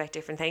messages about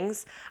different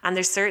things. And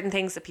there's certain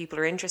things that people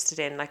are interested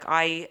in. Like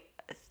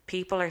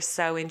people are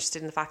so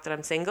interested in the fact that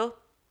I'm single,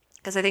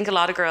 because I think a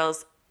lot of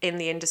girls in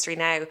the industry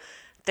now,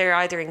 they're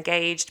either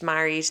engaged,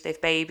 married, they've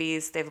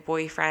babies, they have a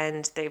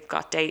boyfriend, they've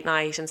got date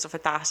night and stuff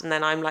like that. And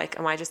then I'm like,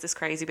 am I just this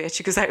crazy bitch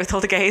who goes out with all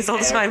the gays all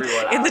the time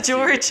in the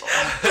George?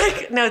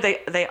 Like, no,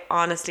 they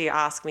honestly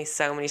ask me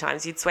so many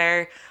times. You'd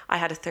swear I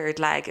had a third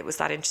leg. It was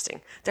that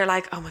interesting. They're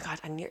like, oh my God,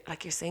 and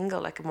you're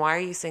single. Like, and why are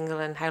you single?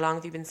 And how long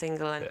have you been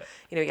single? And,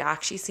 you know, you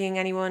actually seeing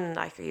anyone?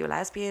 Like, are you a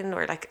lesbian?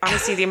 Or like,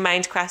 honestly, the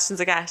amount of questions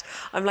I get,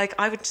 I'm like,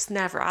 I would just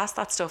never ask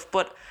that stuff.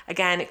 But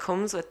again, it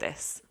comes with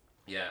this.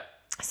 Yeah.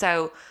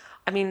 So,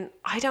 I mean,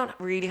 I don't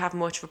really have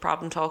much of a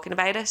problem talking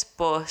about it,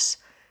 but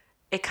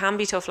it can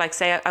be tough. Like,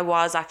 say I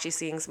was actually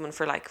seeing someone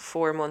for like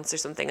 4 months or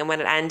something, and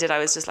when it ended, I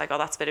was just like, oh,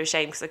 that's a bit of a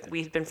shame, because like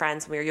we'd been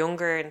friends when we were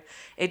younger and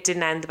it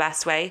didn't end the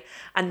best way.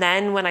 And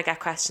then when I get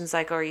questions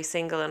like, oh, are you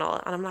single and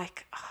all, and I'm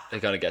like, oh, it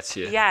kind of gets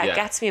you. Yeah, it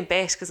gets me a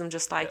bit, because I'm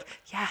just like,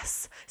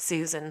 yes,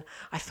 Susan,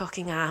 I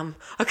fucking am.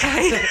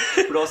 Okay.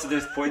 But also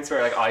there's points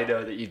where like I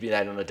know that you've been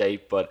out on a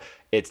date, but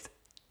it's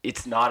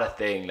it's not a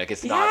thing. Like,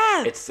 it's Yeah.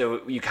 not, it's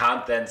so, you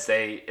can't then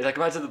say, like,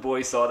 imagine the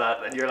boys saw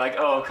that and you're like,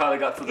 oh, Colin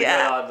got something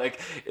Yeah. going on.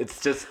 Like,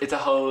 it's just, it's a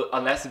whole,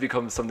 unless it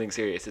becomes something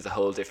serious, it's a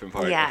whole different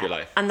part of your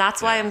life. And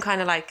that's why I'm kind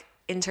of like,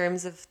 in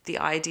terms of the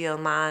ideal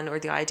man or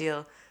the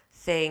ideal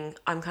thing,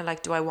 I'm kind of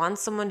like, do I want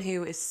someone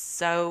who is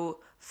so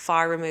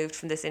far removed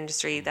from this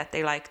industry that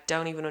they like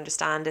don't even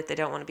understand it, they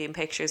don't want to be in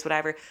pictures,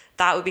 whatever?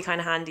 That would be kind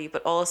of handy.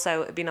 But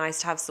also it'd be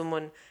nice to have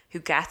someone who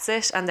gets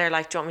it and they're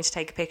like, do you want me to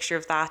take a picture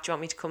of that, do you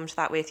want me to come to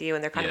that with you?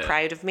 And they're kind of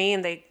proud of me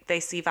and they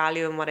see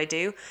value in what I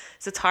do.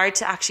 So it's hard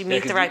to actually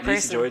meet the right Lisa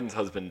person. Jordan's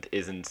husband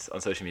isn't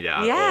on social media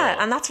at all.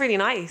 And that's really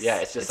nice. Yeah,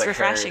 it's just like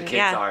refreshing. her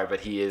kids are,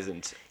 but he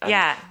isn't.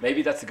 And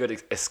maybe that's a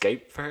good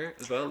escape for her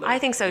as well, though. I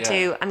think so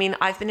too. I mean,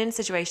 I've been in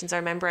situations, I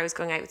remember I was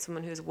going out with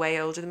someone who was way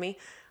older than me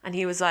and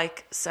he was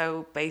like,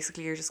 so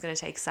basically you're just going to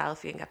take a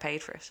selfie and get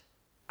paid for it.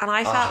 And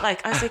I felt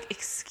like, I was like,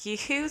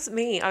 excuse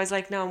me. I was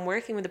like, no, I'm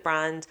working with a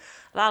brand,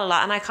 la la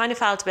la. And I kind of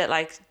felt a bit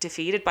like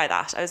defeated by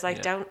that. I was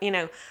like, don't, you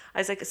know, I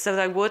was like, so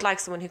I would like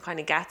someone who kind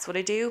of gets what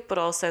I do, but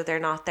also they're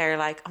not there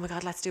like, oh my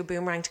God, let's do a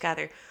boomerang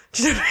together.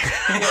 Do you know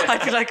what I mean?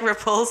 I'd be like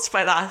repulsed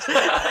by that.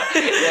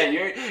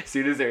 As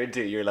soon as they're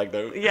into it, you're like,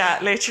 no. Yeah,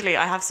 literally.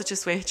 I have such a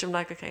switch. I'm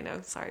like, okay,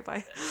 no, sorry,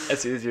 bye.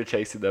 As soon as you're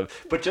chasing them.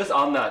 But just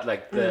on that,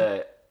 like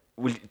will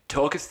you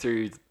talk us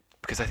through,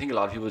 because I think a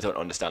lot of people don't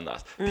understand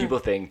that. People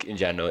think in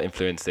general being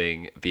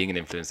an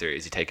influencer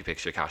is you take a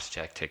picture, cash a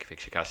check, take a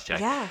picture, cash a check.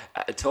 Yeah.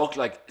 Talk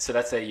like, so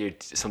let's say you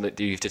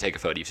have to take a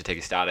photo, you have to take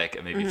a static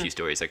and maybe a few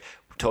stories. Like,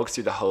 talk us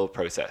through the whole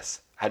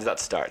process. How does that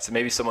start? So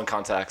maybe someone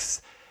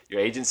contacts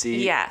your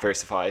agency,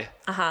 Versify.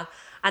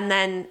 And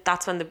then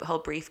that's when the whole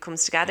brief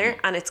comes together.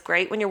 And it's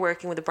great when you're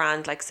working with a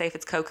brand, like say if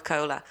it's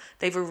Coca-Cola,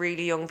 they have a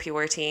really young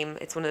PR team.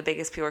 It's one of the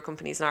biggest PR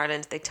companies in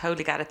Ireland. They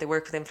totally get it. They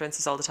work with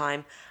influencers all the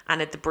time.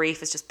 And the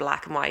brief is just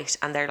black and white.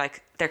 And they're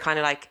kind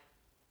of like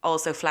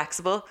also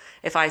flexible.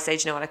 If I say,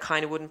 you know what, I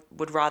kind of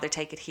would rather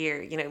take it here,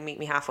 you know, meet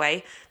me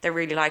halfway. They're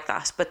really like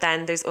that. But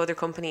then there's other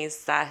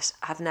companies that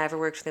have never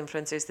worked with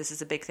influencers. This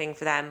is a big thing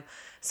for them.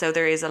 So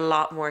there is a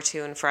lot more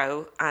to and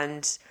fro.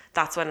 And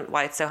that's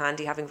why it's so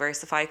handy having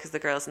Versify, because the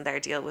girls in there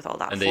deal with all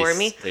that for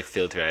me. They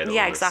filter out all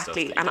yeah, the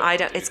exactly. stuff And I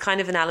don't. It's kind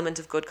of an element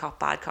of good cop,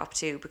 bad cop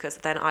too, because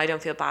then I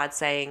don't feel bad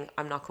saying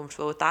I'm not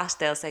comfortable with that.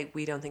 They'll say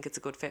we don't think it's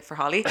a good fit for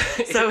Holly.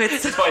 So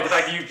it's despite the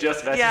fact that you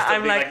just messaged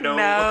I'm like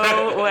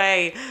no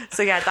way.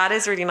 So yeah, that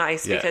is really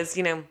nice because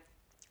you know,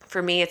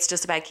 for me, it's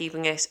just about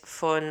keeping it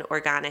fun,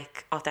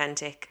 organic,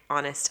 authentic,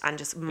 honest, and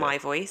just my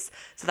voice.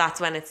 So that's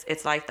when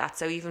it's like that.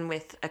 So even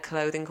with a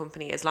clothing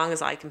company, as long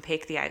as I can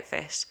pick the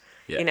outfit,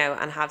 you know,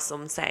 and have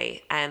some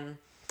say.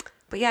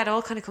 But yeah, it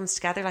all kind of comes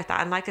together like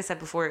that. And like I said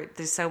before,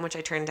 there's so much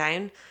I turned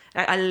down.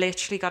 I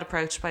literally got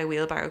approached by a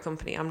wheelbarrow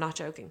company. I'm not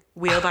joking.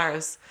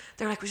 Wheelbarrows.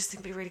 They're like, we just think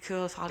it'd be really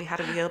cool if Holly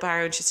had a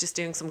wheelbarrow and she's just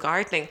doing some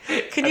gardening.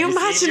 Can you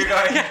imagine? Your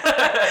garden?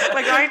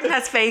 My garden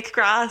has fake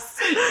grass.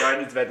 Your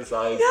garden's about the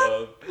size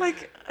of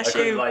like a I shoe.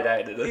 couldn't lie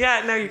down in it.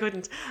 Yeah, no, you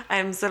couldn't.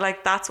 So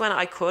like that's when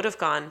I could have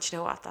gone, do you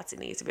know what? It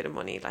needs a bit of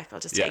money. Like I'll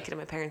just take it in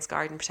my parents'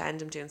 garden,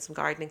 pretend I'm doing some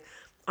gardening.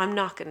 I'm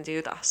not going to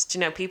do that. Do you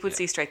know, people would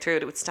see straight through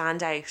it. It would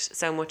stand out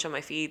so much on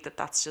my feed that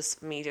that's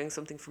just me doing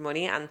something for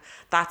money. And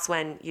that's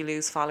when you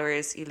lose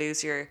followers, you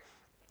lose your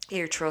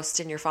trust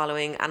in your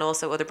following, and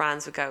also other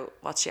brands would go,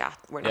 what's she at?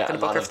 We're not going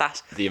to book her for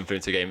that. The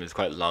influencer game is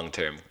quite long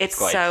term. It's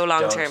quite, so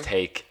long term. Don't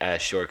take a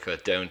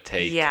shortcut. Don't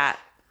take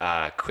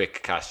a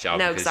quick cash job,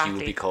 because you will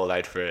be called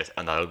out for it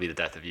and that'll be the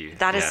death of you.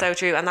 That is so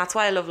true. And that's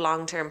why I love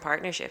long-term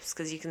partnerships,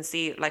 because you can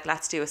see, like,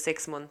 let's do a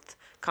 6-month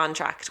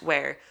contract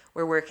where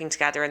we're working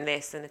together in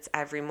this and it's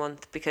every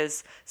month,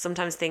 because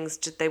sometimes things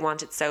they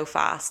want it so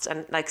fast.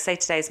 And like say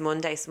today's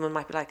Monday, someone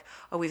might be like,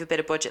 oh, we've a bit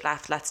of budget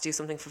left, let's do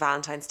something for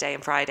Valentine's Day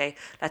and Friday,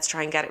 let's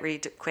try and get it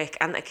really quick.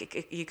 And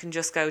like you can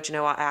just go, do you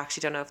know what, I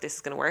actually don't know if this is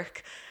going to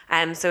work.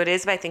 So it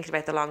is about thinking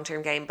about the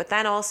long-term game. But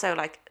then also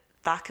like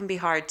that can be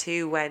hard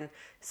too when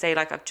say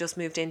like I've just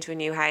moved into a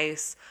new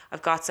house,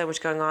 I've got so much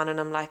going on, and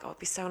I'm like, oh, it'd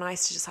be so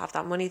nice to just have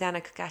that money, then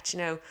I could get, you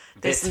know,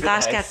 this and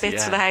that, get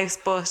bits for the house.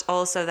 But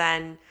also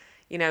then,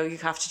 you know, you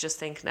have to just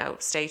think, no,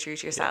 stay true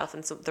to yourself,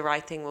 and so the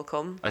right thing will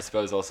come. I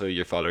suppose also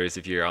your followers,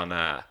 if you're on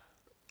a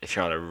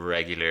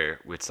regular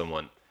with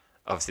someone,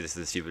 obviously this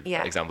is a stupid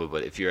example,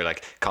 but if you're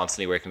like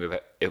constantly working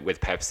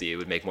with Pepsi, it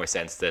would make more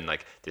sense than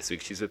like this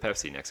week she's with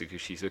Pepsi, next week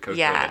she's with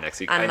Coca-Cola,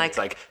 next week, and like, it's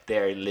like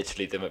they're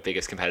literally the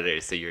biggest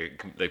competitors, so you're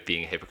like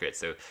being a hypocrite.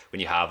 So when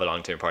you have a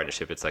long-term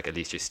partnership, it's like at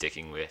least you're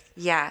sticking with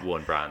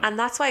one brand. And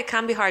that's why it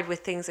can be hard with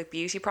things like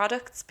beauty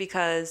products,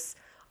 because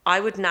I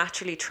would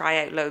naturally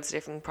try out loads of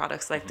different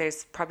products. Like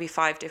there's probably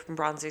 5 different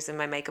bronzers in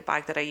my makeup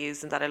bag that I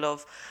use and that I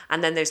love.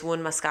 And then there's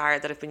one mascara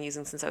that I've been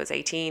using since I was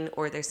 18,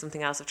 or there's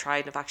something else I've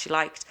tried and I've actually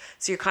liked.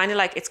 So you're kind of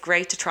like, it's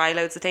great to try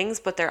loads of things,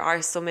 but there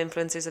are some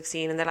influencers I've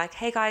seen and they're like,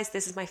 hey guys,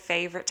 this is my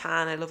favorite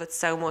tan. I love it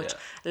so much.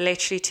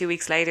 Literally 2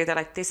 weeks later, they're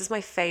like, this is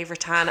my favorite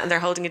tan. And they're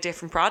holding a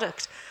different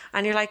product.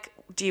 And you're like,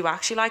 do you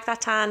actually like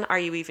that tan? Are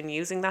you even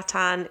using that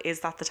tan? Is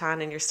that the tan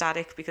in your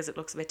static because it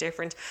looks a bit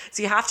different?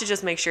 So you have to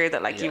just make sure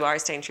that like you are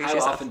staying true to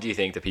yourself. How often do you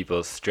think that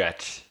people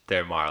stretch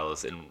their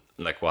morals in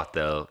like what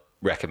they'll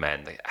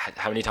recommend? Like,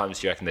 how many times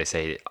do you reckon they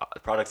say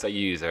products I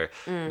use or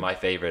my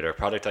favorite or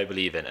product I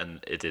believe in,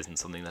 and it isn't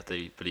something that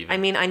they believe in? I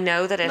mean, I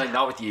know that it... Like,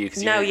 not with you,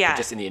 because No, yeah. but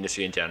just in the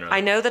industry in general.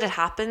 I know that it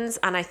happens,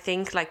 and I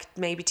think like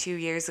maybe 2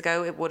 years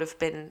ago it would have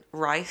been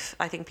rife.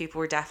 I think people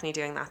were definitely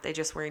doing that. They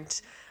just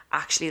weren't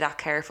actually that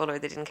careful, or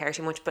they didn't care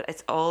too much. But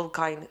it's all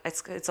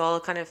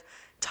kind of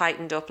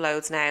tightened up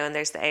loads now, and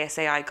there's the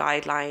ASAI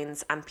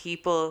guidelines, and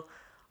people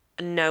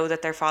know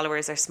that their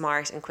followers are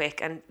smart and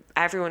quick, and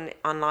everyone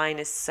online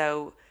is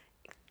so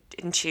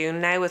in tune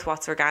now with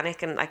what's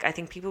organic, and like I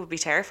think people would be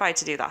terrified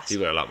to do that.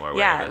 People are a lot more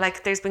aware of it.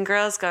 Like there's been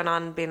girls going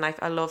on being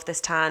like, I love this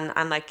tan,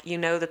 and like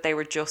that they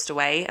were just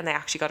away and they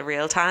actually got a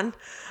real tan,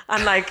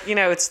 and like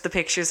it's the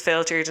picture's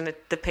filtered, and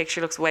the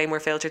picture looks way more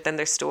filtered than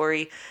their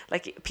story.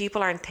 Like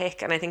people aren't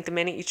thick, and I think the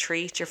minute you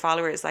treat your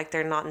followers like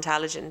they're not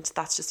intelligent,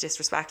 that's just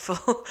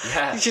disrespectful.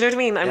 Yeah. Do you know what I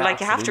mean? I'm yeah, like,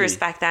 you have to absolutely.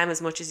 respect them as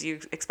much as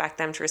you expect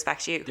them to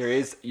respect you.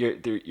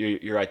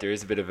 You're right, there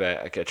is a bit of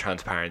a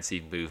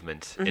transparency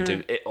movement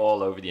into it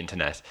all over the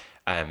internet.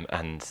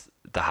 And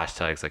the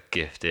hashtags like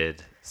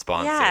gifted,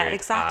 sponsored. Yeah,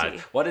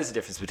 exactly. What is the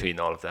difference between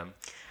all of them?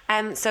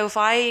 So if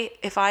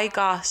I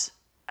got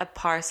a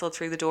parcel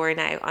through the door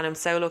now, and I'm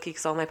so lucky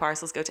because all my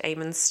parcels go to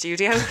Eamon's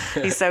studio.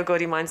 He's so good,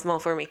 he minds them all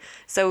for me.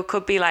 So it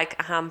could be like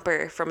a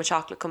hamper from a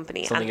chocolate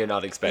company. Something you're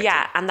not expecting.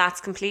 Yeah, and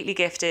that's completely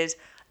gifted.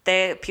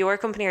 The Pure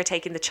company are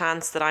taking the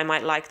chance that I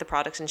might like the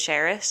product and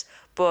share it,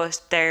 but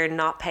they're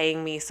not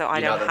paying me, so I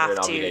You're not don't under have an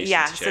to. obligation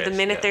Yeah, to so share the it,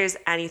 minute yeah. there's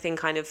anything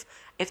kind of,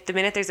 if the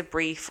minute there's a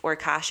brief or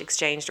cash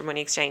exchanged or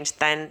money exchanged,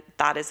 then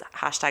that is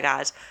hashtag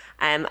ad.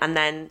 And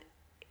then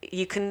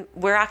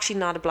we're actually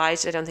not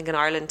obliged, I don't think, in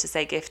Ireland to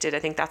say gifted. I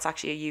think that's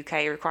actually a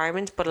UK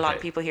requirement, but a lot of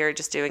Okay. people here are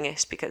just doing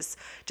it because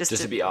just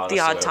to be honest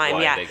the odd about time,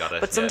 why yeah. they got it,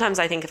 But sometimes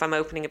I think if I'm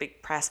opening a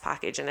big press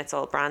package and it's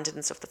all branded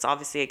and stuff, that's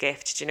obviously a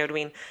gift. Do you know what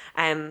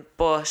I mean?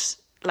 But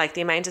like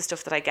the amount of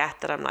stuff that I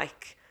get that I'm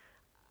like,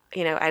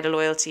 out of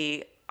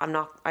loyalty,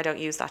 I don't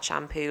use that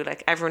shampoo.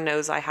 Like everyone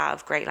knows I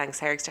have great lengths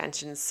hair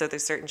extensions, so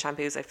there's certain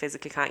shampoos I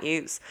physically can't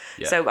use.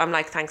 Yeah. So I'm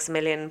like, thanks a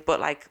million.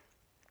 But like,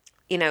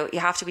 you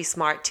have to be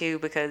smart too,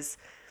 because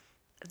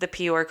the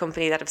Pure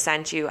company that have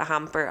sent you a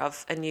hamper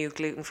of a new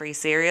gluten-free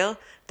cereal,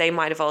 they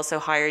might have also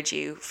hired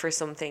you for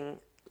something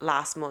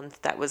last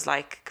month that was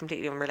like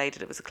completely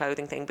unrelated. It was a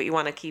clothing thing, but you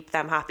want to keep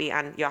them happy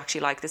and you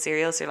actually like the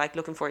cereal, so you're like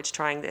looking forward to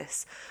trying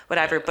this,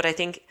 whatever. Yeah. But I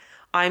think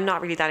I'm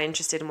not really that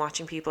interested in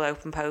watching people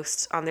open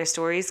posts on their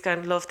stories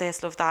going, love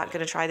this, love that,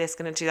 going to try this,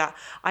 going to do that.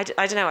 I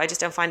don't know, I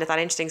just don't find it that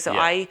interesting. So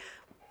Yeah. I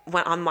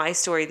went on my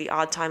story, the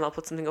odd time I'll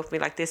put something up and be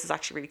like, this is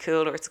actually really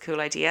cool, or it's a cool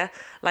idea.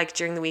 Like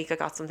during the week I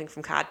got something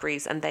from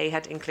Cadbury's and they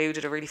had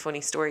included a really funny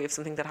story of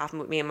something that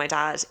happened with me and my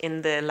dad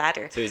in the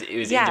letter. So it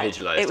was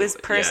individualized. It was Yeah.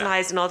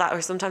 personalized and all that.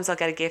 Or sometimes I'll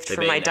get a gift They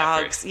from made my an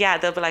dogs. effort. Yeah,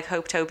 they'll be like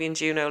Hope, Toby and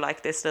Juno,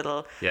 like this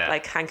little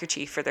like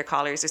handkerchief for their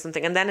collars or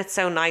something. And then it's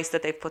so nice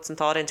that they've put some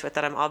thought into it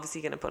that I'm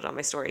obviously going to put it on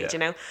my story, do you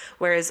know?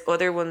 Whereas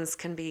other ones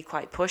can be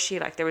quite pushy.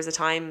 Like there was a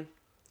time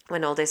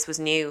when all this was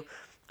new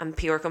and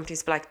Pure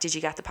companies be like, did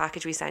you get the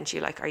package we sent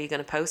you? Like, are you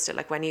going to post it?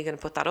 Like, when are you going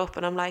to put that up?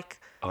 And I'm like,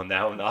 oh,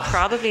 no, I'm not.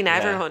 probably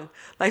never, Yeah. hun.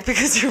 Like,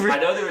 because you're I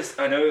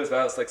know as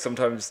well, it's like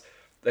sometimes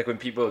like when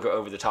people go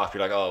over the top,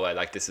 you're like, oh well,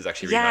 like this is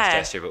actually a really nice Yeah.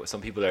 gesture, but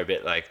some people are a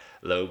bit like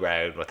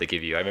lowbrow in what they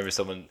give you. I remember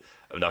someone,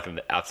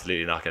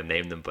 absolutely not gonna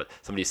name them, but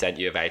somebody sent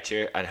you a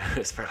voucher and it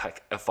was for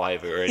like a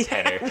 $5 or a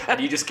 $10, and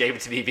you just gave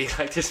it to me being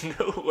like, there's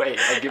no way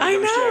I'm giving I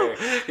them know. a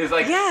share. It's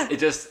like Yeah. it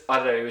just, I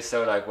don't know, it was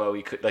so like, well,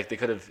 we could, like they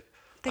could have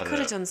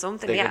done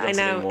something. They Yeah, could I have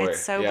done know. something more.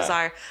 It's so Yeah.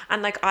 bizarre.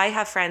 And like, I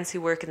have friends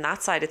who work in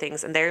that side of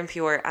things and they're in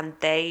Pure and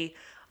they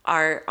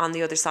are on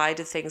the other side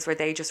of things where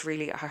they just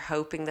really are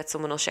hoping that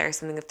someone will share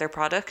something of their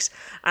product.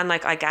 And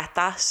like, I get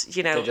that,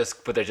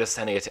 They're just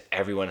sending it to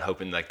everyone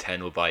hoping like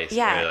 10 will buy it.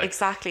 Yeah, like,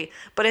 exactly.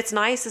 But it's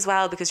nice as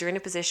well because you're in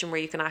a position where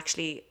you can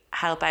actually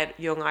help out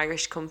young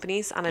Irish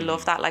companies. And I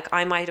love that. Like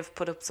I might have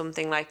put up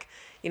something like,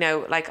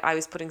 like I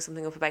was putting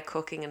something up about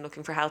cooking and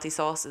looking for healthy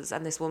sauces,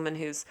 and this woman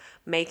who's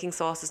making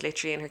sauces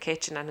literally in her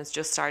kitchen and has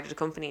just started a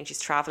company and she's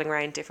traveling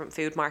around different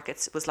food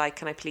markets was like,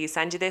 can I please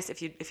send you this?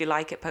 If you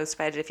like it, post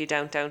about it. If you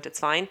don't,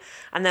 it's fine.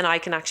 And then I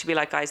can actually be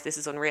like, guys, this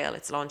is unreal.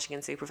 It's launching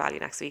in Super Value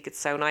next week. It's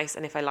so nice.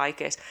 And if I like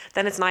it,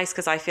 then it's nice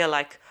because I feel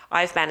like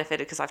I've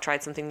benefited because I've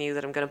tried something new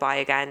that I'm going to buy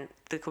again.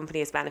 The company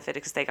has benefited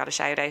because they got a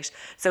shout out.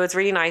 So it's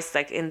really nice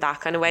like in that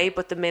kind of way.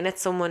 But the minute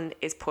someone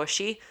is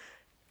pushy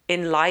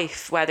in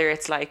life, whether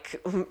it's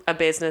like a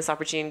business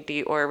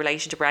opportunity or a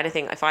relationship or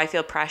anything, if I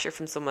feel pressure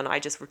from someone, I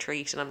just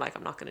retreat and I'm like,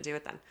 I'm not going to do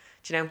it then.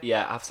 Do you know?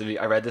 Yeah, absolutely.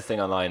 I read this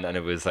thing online and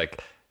it was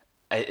like,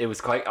 it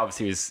was quite,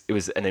 obviously it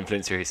was an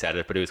influencer who said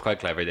it, but it was quite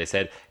clever. They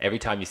said, every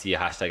time you see a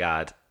hashtag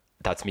ad,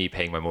 that's me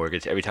paying my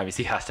mortgage. Every time you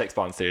see hashtag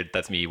sponsored,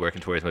 that's me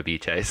working towards my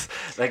beach house.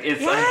 Like it's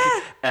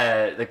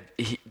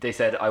they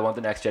said, I want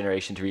the next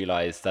generation to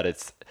realize that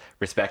it's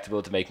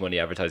respectable to make money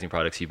advertising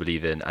products you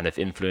believe in, and if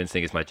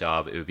influencing is my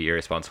job, it would be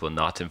irresponsible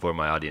not to inform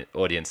my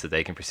audience so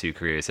they can pursue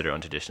careers that are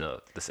untraditional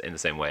in the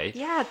same way.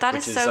 Yeah, that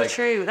is so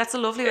true. That's a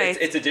lovely way.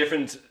 It's a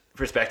different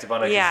perspective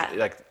on it. Yeah.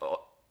 Like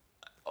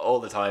all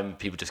the time,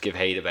 people just give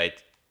hate about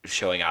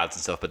showing ads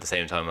and stuff, but at the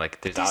same time, like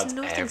there's ads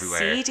nothing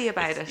everywhere. seedy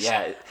about it.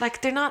 Yeah,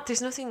 like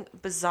there's nothing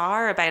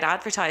bizarre about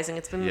advertising.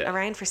 It's been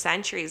around for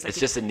centuries. Like, it's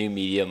just a new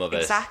medium of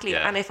exactly.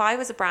 it. And if I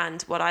was a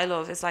brand, what I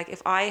love is like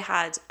if I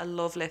had a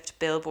Love Lift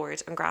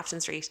billboard on Grafton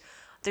Street,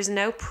 there's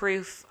no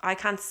proof. I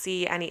can't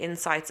see any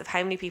insights of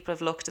how many people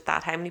have looked at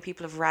that, how many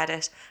people have read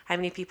it, how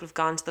many people have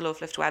gone to the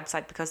Love Lift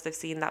website because they've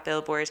seen that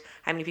billboard,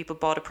 how many people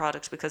bought a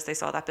product because they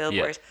saw that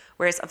billboard.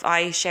 Whereas if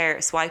I share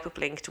a swipe up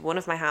link to one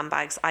of my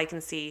handbags, I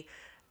can see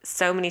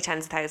so many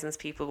tens of thousands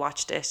of people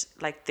watched it,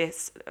 like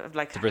this,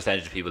 like the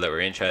percentage of people that were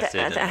interested,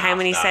 and how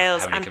many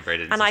sales, how many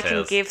converted into and I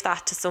sales. can give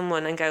that to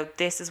someone and go,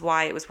 this is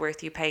why it was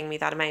worth you paying me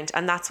that amount.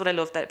 And that's what I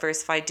love that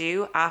Versify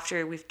do.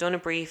 After we've done a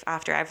brief,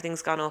 after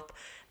everything's gone up,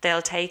 they'll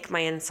take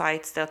my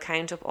insights, they'll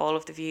count up all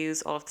of the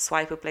views, all of the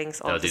swipe up links,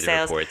 all of the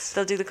sales.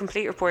 They'll do the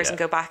complete report and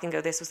go back and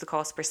go, this was the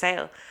cost per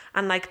sale.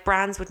 And like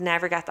brands would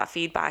never get that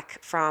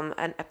feedback from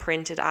a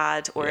printed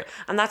ad or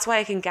and that's why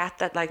I can get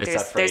that like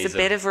there's a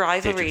bit of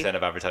rivalry. 50%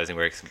 of advertising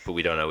works, but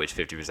we don't know which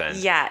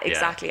 50%. Yeah,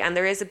 exactly. And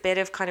there is a bit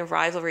of kind of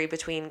rivalry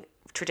between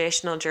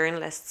traditional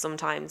journalists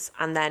sometimes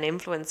and then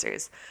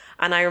influencers.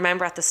 And I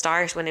remember at the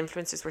start when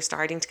influencers were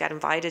starting to get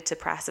invited to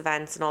press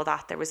events and all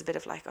that, there was a bit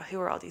of like, oh, who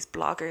are all these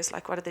bloggers?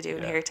 Like, what are they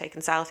doing here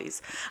taking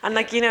selfies? And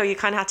like, you know, you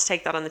kind of had to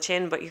take that on the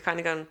chin, but you're kind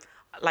of going,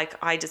 like,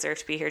 I deserve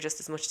to be here just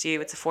as much as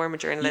you. It's a form of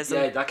journalism.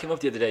 Yeah, that came up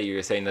the other day. You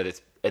were saying that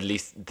it's at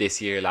least this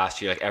year,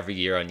 last year, like every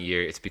year on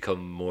year, it's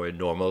become more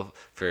normal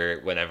for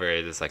whenever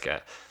there's like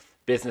a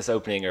business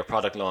opening or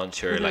product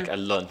launch or like a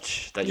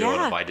lunch that you're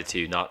all invited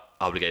to, not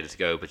obligated to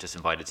go, but just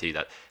invited to,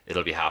 that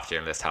it'll be half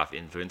journalists, half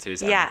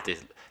influencers. And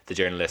the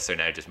journalists are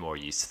now just more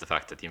used to the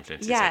fact that the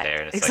influencers are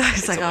there. And it's exactly.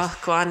 It's like almost,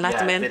 oh, go on, let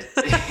them in.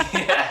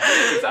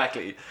 Yeah,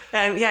 exactly.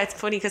 It's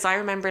funny because I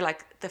remember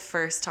like the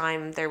first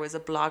time there was a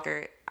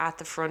blogger at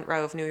the front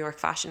row of New York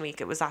Fashion Week.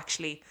 It was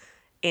actually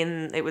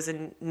it was a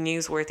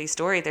newsworthy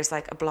story. There's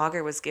like a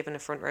blogger was given a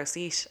front row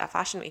seat at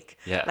Fashion Week.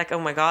 Yeah. Like, oh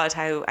my God,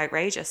 how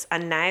outrageous.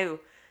 And now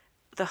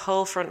the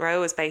whole front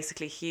row is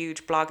basically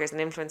huge bloggers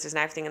and influencers and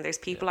everything. And there's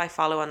people I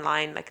follow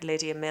online, like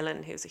Lydia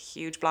Millen, who's a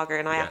huge blogger.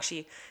 And I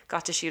actually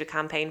got to shoot a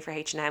campaign for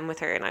H&M with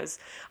her. And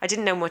I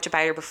didn't know much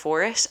about her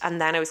before it. And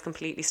then I was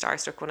completely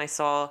starstruck when I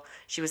saw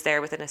she was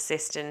there with an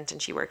assistant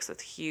and she works with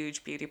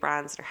huge beauty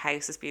brands and her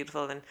house is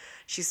beautiful. And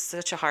she's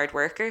such a hard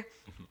worker.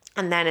 Mm-hmm.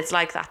 And then it's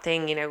like that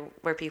thing, you know,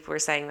 where people were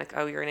saying like,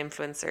 oh, you're an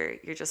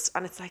influencer. You're just,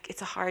 and it's like,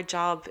 it's a hard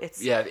job.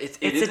 It's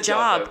a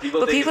job.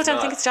 But people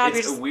don't think it's a job.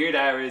 It's weird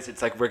hours.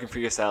 It's like working for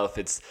yourself.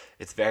 It's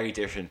very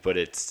different, but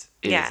it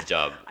is a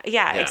job.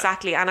 Yeah,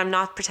 exactly. And I'm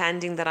not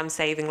pretending that I'm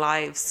saving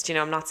lives. You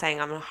know, I'm not saying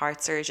I'm a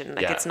heart surgeon.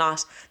 Like it's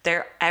not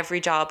there.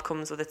 Every job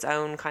comes with its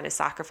own kind of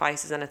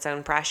sacrifices and its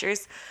own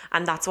pressures.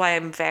 And that's why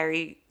I'm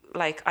very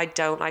like, I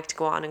don't like to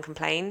go on and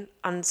complain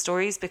on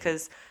stories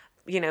because,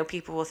 you know,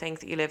 people will think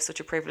that you live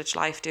such a privileged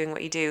life doing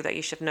what you do that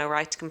you should have no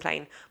right to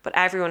complain. But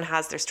everyone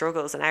has their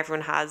struggles and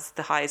everyone has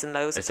the highs and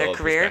lows of their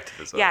career.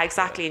 Well. Yeah,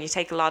 exactly. And you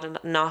take a lot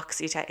of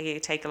knocks, you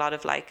take a lot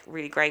of like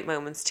really great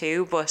moments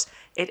too. But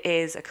it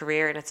is a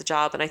career and it's a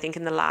job. And I think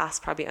in the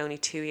last probably only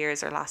 2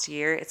 years or last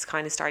year, it's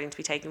kind of starting to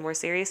be taken more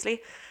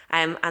seriously.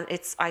 And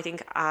it's, I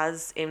think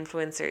as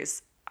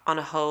influencers on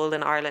a whole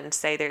in Ireland,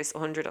 say there's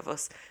 100 of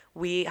us,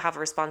 we have a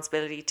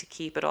responsibility to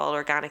keep it all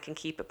organic and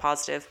keep it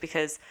positive,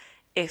 because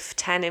if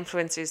 10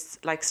 influencers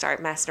like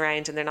start messing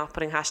around and they're not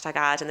putting hashtag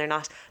ad and they're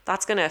not,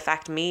 that's going to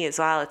affect me as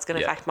well. It's going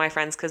to affect my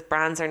friends, because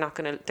brands are not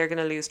going to, they're going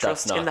to lose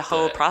trust in the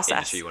whole process.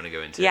 Industry you want to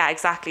go into. Yeah,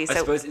 exactly. I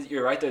suppose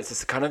you're right though.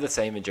 It's kind of the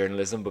same in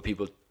journalism, but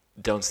people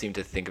don't seem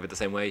to think of it the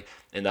same way.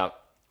 In that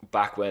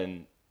back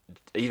when,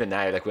 even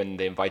now, like when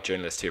they invite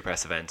journalists to a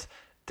press event,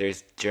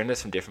 there's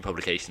journalists from different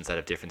publications that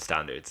have different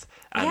standards.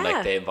 And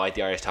like they invite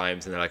the Irish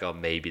Times and they're like, oh,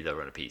 maybe they'll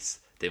run a piece.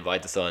 They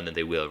invite the Sun and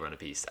they will run a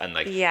piece, and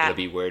like it'll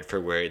be word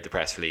for word the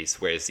press release,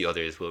 whereas the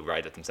others will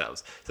write it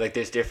themselves. So like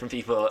there's different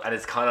people, and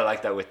it's kind of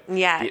like that with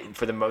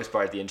for the most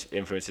part the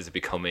influencers are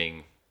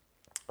becoming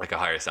like a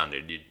higher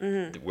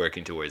standard.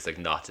 Working towards like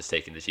not just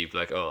taking the cheap,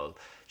 like, oh,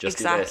 just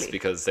do this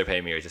because they're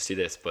paying me, or just do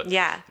this. But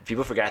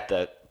people forget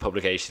that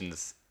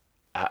publications,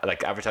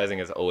 like advertising,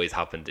 has always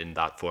happened in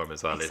that form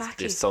as well.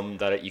 There's some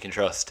that you can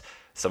trust,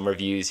 some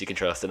reviews you can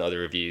trust, and other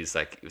reviews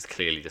like it was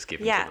clearly just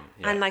given to them.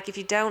 And like if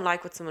you don't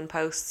like what someone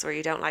posts or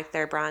you don't like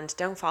their brand,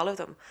 don't follow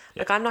them.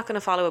 Like I'm not going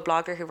to follow a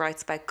blogger who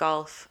writes about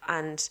golf,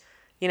 and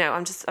you know,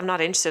 I'm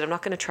not interested. I'm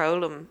not going to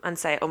troll him and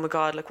say, oh my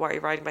God, like, why are you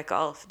writing about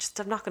golf?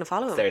 I'm not going to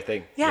follow him. It's their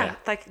thing.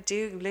 Like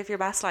do live your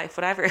best life,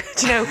 whatever.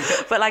 Do you know?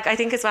 But like I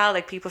think as well,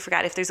 like people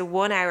forget, if there's a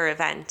 1 hour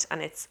event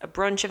and it's a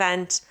brunch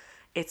event,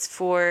 it's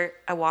for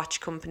a watch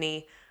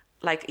company,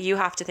 like you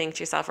have to think to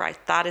yourself, right,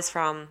 that is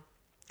from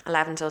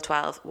 11 till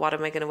 12. What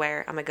am I going to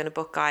wear? Am I going to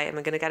book Guy? Am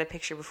I going to get a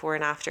picture before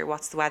and after?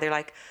 What's the weather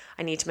like?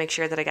 I need to make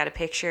sure that I get a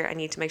picture. I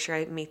need to make sure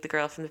I meet the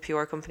girl from the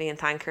Pure company and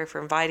thank her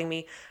for inviting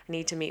me. I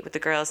need to meet with the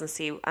girls and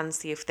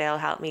see if they'll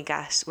help me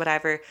get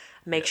whatever.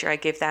 Make sure I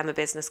give them a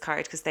business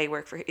card because they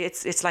work for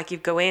it's like you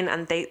go in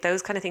and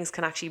those kind of things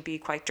can actually be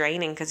quite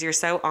draining because you're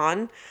so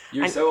on.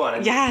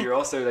 And you're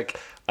also like,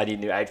 I need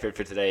a new outfit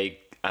for today.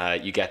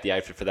 you get the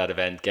outfit for that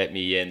event, get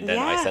me in, then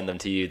I send them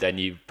to you, then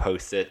you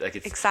post it. Like,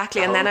 it's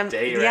exactly. the And then whole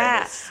day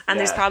around this. and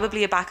there's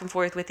probably a back and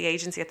forth with the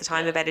agency at the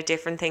time about a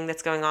different thing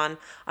that's going on.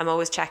 I'm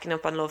always checking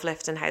up on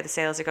Lovelift and how the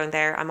sales are going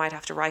there. I might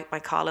have to write my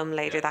column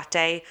later that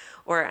day,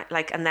 or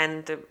like, and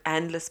then the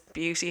endless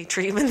beauty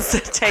treatments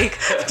that take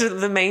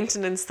the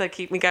maintenance that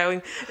keep me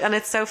going. And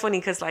it's so funny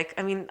because, like,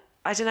 I mean,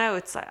 I don't know,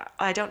 it's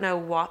I don't know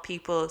what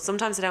people,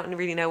 sometimes I don't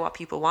really know what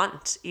people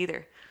want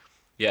either.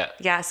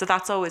 Yeah, so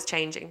that's always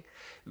changing.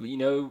 You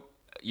know,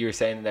 you were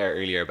saying there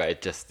earlier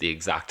about just the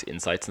exact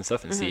insights and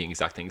stuff and seeing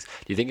exact things. Do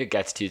you think it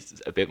gets to you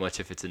a bit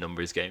much if it's a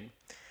numbers game?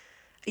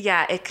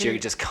 Yeah, it can. You're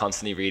just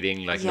constantly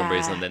reading like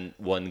numbers, and then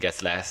one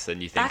gets less,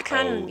 and you think, that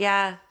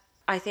can,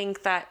 I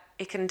think that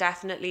it can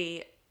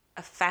definitely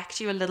affect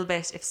you a little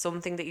bit if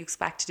something that you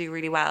expect to do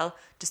really well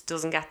just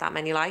doesn't get that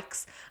many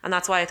likes. And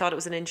that's why I thought it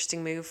was an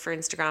interesting move for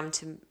Instagram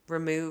to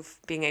remove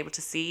being able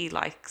to see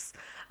likes.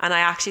 And I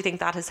actually think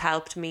that has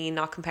helped me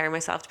not compare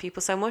myself to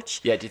people so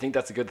much. Yeah, do you think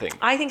that's a good thing?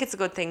 I think it's a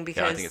good thing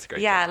because, I think it's a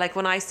great thing. Like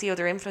when I see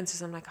other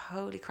influencers, I'm like,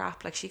 holy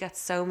crap, like she gets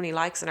so many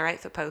likes on her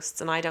outfit posts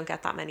and I don't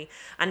get that many.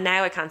 And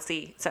now I can't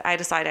see. So out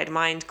of sight, out of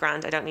mind,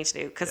 grand, I don't need to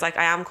do. Because like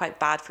I am quite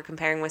bad for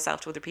comparing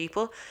myself to other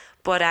people.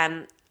 But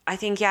I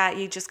think,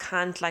 you just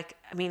can't, like,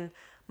 I mean,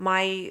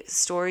 my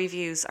story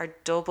views are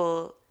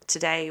double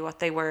today what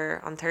they were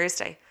on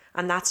Thursday.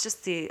 And that's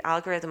just the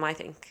algorithm, I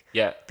think.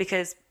 Yeah.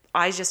 Because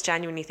I just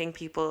genuinely think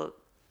people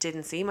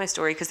didn't see my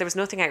story because there was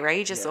nothing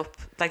outrageous up.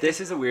 Like,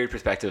 this is a weird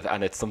perspective,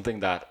 and it's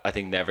something that I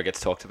think never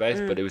gets talked about,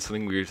 but it was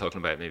something we were talking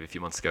about maybe a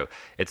few months ago.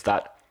 It's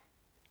that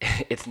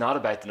it's not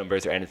about the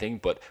numbers or anything,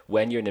 but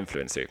when you're an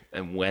influencer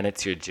and when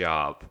it's your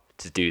job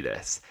to do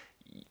this,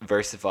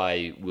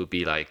 Versify will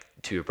be like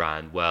to a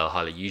brand, well,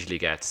 Holly usually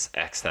gets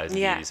X thousand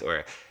views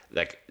or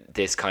like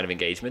this kind of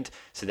engagement.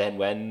 So then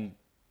when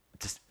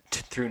just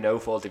through no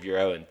fault of your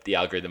own, the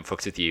algorithm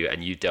fucks with you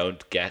and you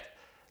don't get,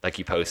 like,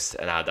 you post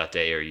an ad that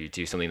day or you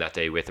do something that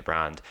day with a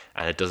brand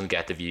and it doesn't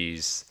get the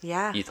views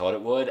you thought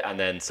it would, and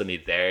then suddenly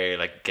they're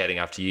like getting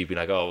after you being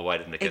like, oh, why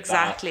didn't it get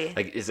that?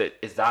 Like, is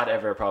that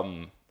ever a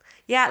problem?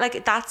 Yeah,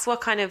 like that's what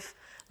kind of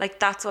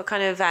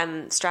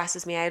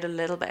stresses me out a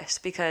little bit,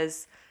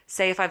 because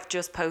say if I've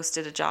just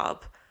posted a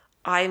job,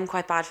 I'm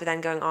quite bad for then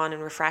going on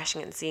and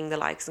refreshing it and seeing the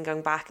likes and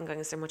going back and going,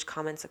 is there much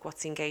comments? Like,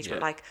 what's the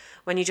engagement? Like,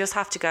 when you just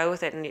have to go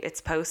with it and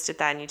it's posted,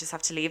 then you just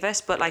have to leave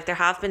it. But like, there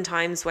have been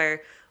times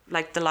where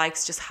like the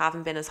likes just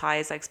haven't been as high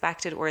as I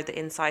expected, or the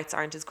insights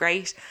aren't as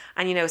great.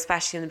 And, you know,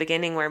 especially in the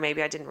beginning where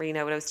maybe I didn't really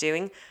know what I was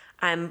doing.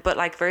 But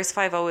like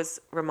Versify have always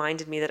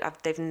reminded me that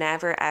they've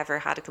never ever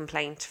had a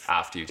complaint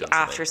after you've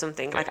done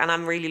something. Like, and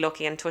I'm really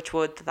lucky, and touch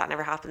wood that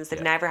never happens.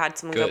 They've never had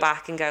someone go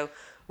back and go,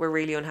 we're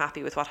really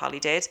unhappy with what Holly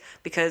did,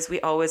 because we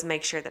always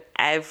make sure that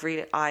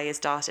every I is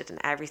dotted and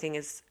everything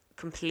is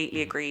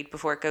completely agreed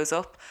before it goes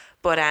up.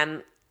 But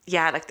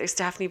like there's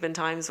definitely been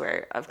times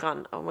where I've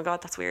gone, oh my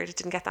God, that's weird, it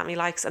didn't get that many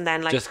likes. And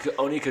then like, just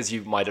only because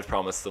you might have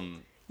promised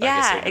them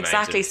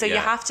exactly. So you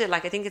have to,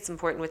 like, I think it's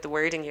important with the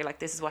wording. You're like,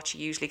 this is what she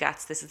usually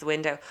gets, this is the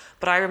window.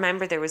 But I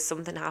remember there was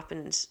something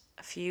happened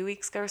a few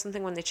weeks ago or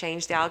something when they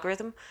changed the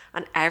algorithm,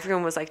 and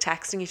everyone was like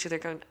texting each other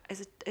going, is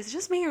it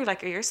just me, or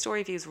like, are your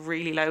story views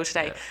really low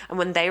today? And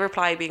when they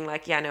reply being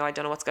like, yeah, no, I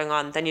don't know what's going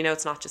on, then you know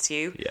it's not just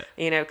you.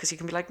 You know, because you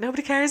can be like,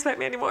 nobody cares about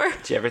me anymore.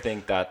 Do you ever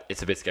think that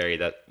it's a bit scary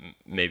that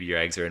maybe your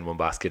eggs are in one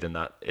basket, and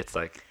that it's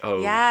like,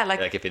 oh yeah,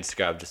 like if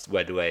Instagram just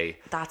went away?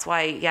 That's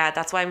why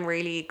I'm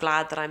really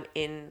glad that I'm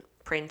in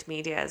print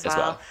media as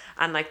well.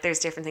 And like, there's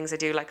different things I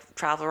do, like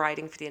travel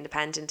writing for The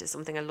Independent is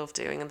something I love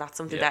doing, and that's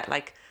something that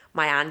like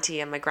my auntie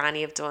and my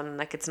granny have done.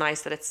 Like, it's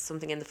nice that it's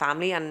something in the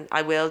family, and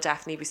I will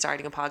definitely be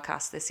starting a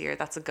podcast this year.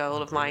 That's a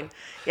goal of mine.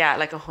 Yeah,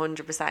 like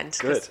 100%.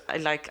 Good.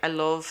 I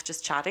love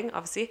just chatting,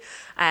 obviously.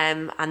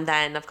 And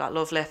then I've got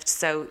Lovelift.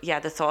 So yeah,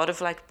 the thought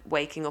of like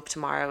waking up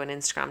tomorrow and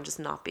Instagram just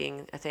not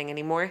being a thing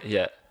anymore.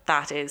 Yeah.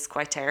 That is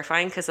quite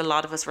terrifying, because a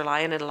lot of us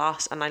rely on it a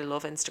lot, and I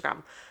love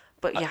Instagram.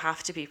 But you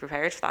have to be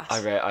prepared for that.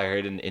 I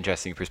heard an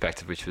interesting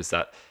perspective, which was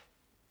that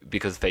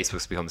because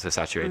Facebook's become so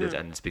saturated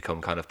and it's become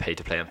kind of pay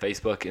to play on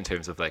Facebook in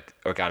terms of like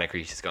organic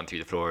reach has gone through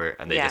the floor,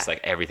 and they just like,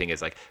 everything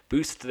is like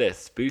boost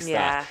this, boost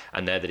that.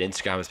 And now that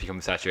Instagram has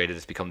become saturated,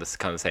 it's become this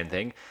kind of same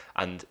thing.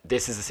 And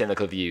this is a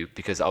cynical view,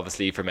 because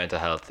obviously for mental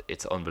health,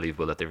 it's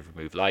unbelievable that they've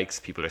removed likes.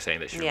 People are saying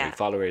they should remove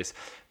followers.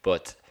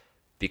 But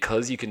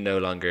because you can no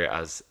longer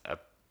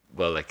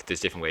like there's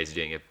different ways of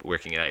doing it,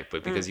 working it out,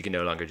 but because you can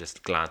no longer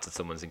just glance at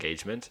someone's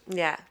engagement,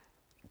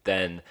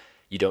 then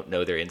you don't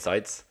know their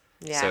insights.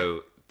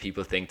 So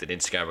people think that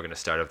Instagram are going to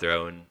start up their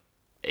own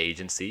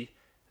agency,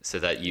 so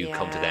that you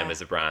come to them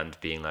as a brand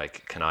being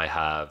like,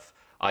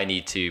 I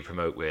need to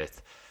promote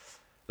with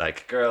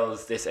like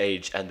girls this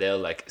age, and they'll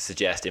like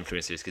suggest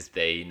influencers because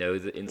they know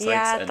the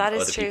insights and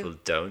other people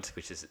don't,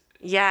 which is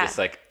just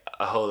like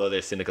a whole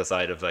other cynical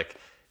side of like,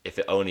 if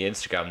only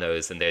Instagram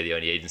knows, then they're the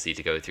only agency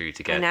to go through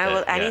to get. I know,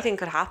 well, yeah. anything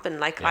could happen.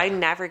 Like, Yeah. I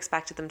never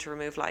expected them to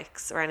remove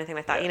likes or anything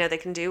like that. Yeah. You know, they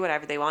can do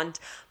whatever they want.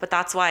 But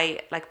that's why,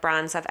 like,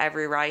 brands have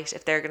every right,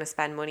 if they're going to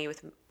spend money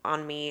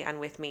on me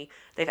and with me,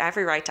 they've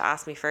every right to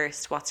ask me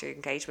first, what's your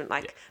engagement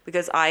like? Yeah.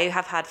 Because I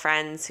have had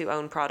friends who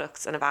own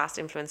products and have asked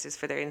influencers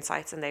for their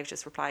insights, and they've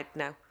just replied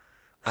no.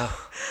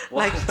 Oh,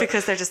 Like,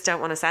 because they just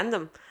don't want to send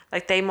them.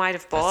 Like, they might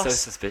have bought That's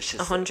so suspicious.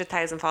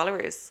 100,000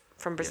 followers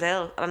from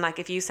Brazil, and like,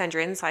 if you send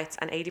your insights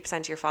and 80%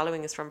 of your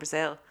following is from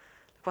Brazil,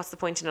 what's the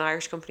point in an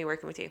Irish company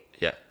working with you?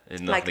 Yeah,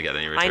 it's not Like, going to get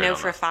any return. I know on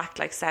for a that. fact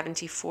like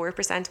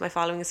 74% of my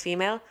following is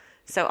female,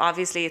 so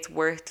obviously it's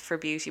worth for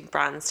beauty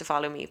brands to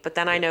follow me. But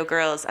then I know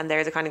girls, and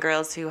they're the kind of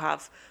girls who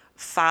have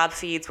fab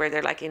feeds where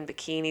they're like in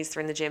bikinis,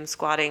 they're in the gym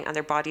squatting, and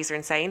their bodies are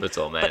insane. But it's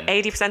all men. But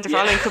 80% of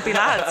following could be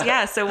lads.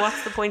 Yeah, so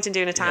what's the point in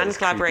doing a tan those creepy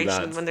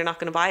collaboration lads. when they're not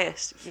going to buy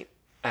it?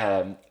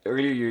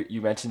 Earlier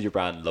you mentioned your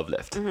brand Love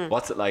Lift. Mm-hmm.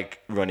 What's it like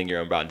running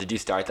your own brand? Did you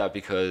start that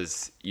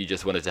because you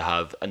just wanted to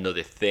have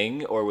another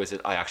thing, or was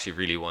it I actually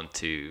really want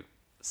to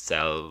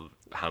sell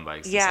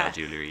handbags and sell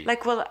jewelry?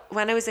 Like, well,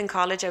 when I was in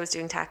college, I was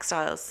doing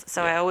textiles.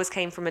 So I always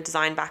came from a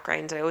design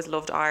background. I always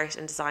loved art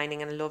and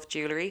designing, and I loved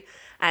jewelry.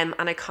 And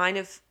I kind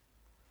of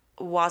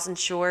wasn't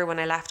sure when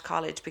I left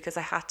college because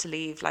I had to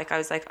leave. Like, I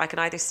was like, I can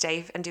either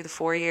stay and do the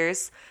 4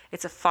 years.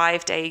 It's a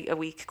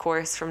 5-day-a-week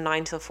course from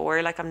 9 till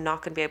 4. Like, I'm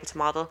not going to be able to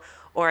model.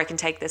 Or I can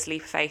take this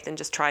leap of faith and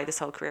just try this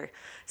whole career.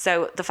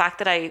 So the fact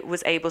that I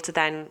was able to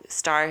then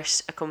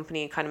start a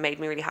company kind of made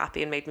me really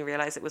happy and made me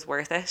realize it was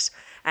worth it.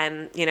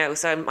 You know,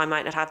 so I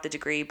might not have the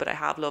degree, but I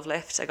have Love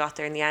Lift. I got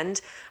there in the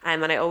end.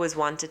 And I always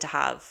wanted to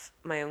have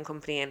my own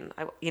company. And,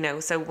 you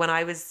know, so when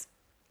I was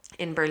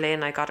in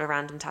Berlin, I got a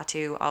random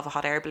tattoo of a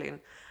hot air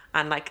balloon.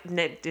 And like,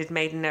 it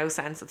made no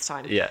sense at the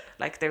time. Yeah.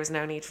 Like, there was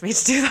no need for me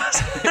to do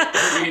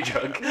that. Were you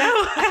drunk? No,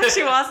 I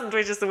actually wasn't,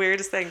 which is the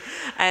weirdest thing.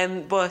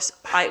 But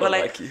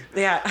Like you.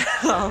 yeah,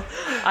 well,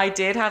 I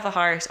did have a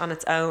heart on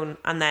its own,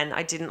 and then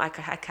I didn't like.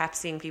 I kept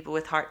seeing people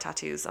with heart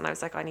tattoos, and I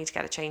was like, I need to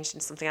get it changed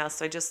into something else.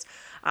 So I just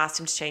asked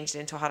him to change it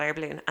into a hot air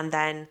balloon, and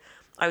then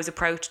I was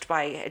approached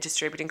by a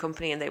distributing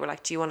company, and they were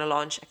like, "Do you want to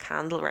launch a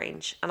candle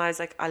range?" And I was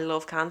like, "I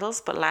love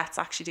candles, but let's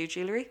actually do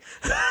jewelry."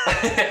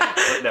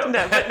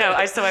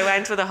 No. So I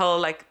went with a whole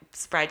like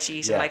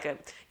spreadsheet and like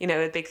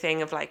a big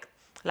thing of like,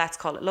 let's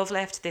call it Love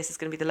Lift. This is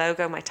going to be the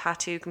logo. My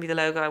tattoo can be the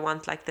logo. I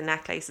want like the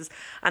necklaces,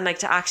 and like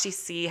to actually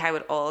see how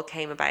it all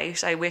came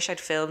about. I wish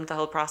I'd filmed the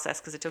whole process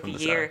because it took a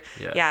year.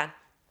 Yeah.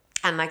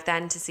 And like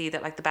then to see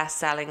that like the best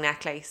selling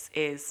necklace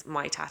is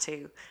my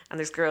tattoo, and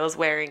there's girls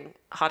wearing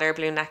hot air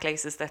balloon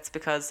necklaces. That's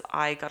because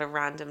I got a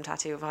random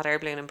tattoo of hot air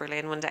balloon in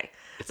Berlin one day.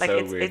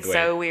 It's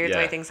so weird the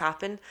way things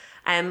happen.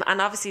 And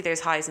obviously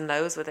there's highs and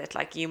lows with it.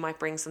 Like, you might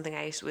bring something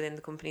out within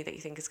the company that you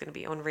think is going to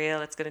be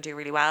unreal. It's going to do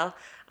really well,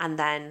 and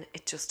then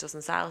it just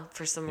doesn't sell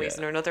for some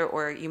reason or another.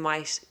 Or you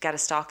might get a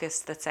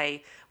stockist that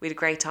say, we had a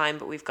great time,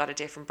 but we've got a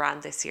different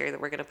brand this year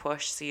that we're going to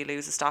push. So you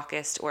lose a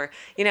stockist, or,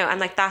 you know, and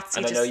like that's.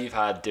 And I know you've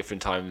had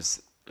different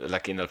times,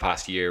 like in the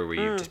past year, where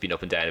you've just been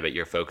up and down about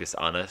your focus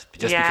on it,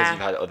 just because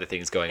you've had other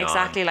things going on.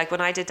 Exactly. Like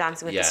when I did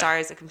Dancing with the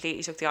Stars, I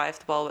completely took the eye off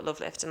the ball with Love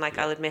Lift, and like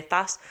I'll admit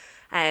that.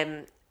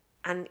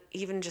 And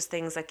even just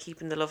things like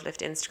keeping the Love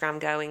Lift Instagram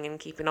going and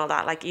keeping all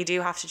that, like you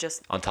do have to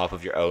just on top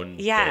of your own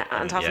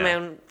on top of my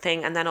own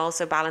thing, and then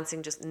also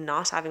balancing just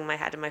not having my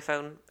head in my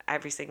phone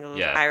every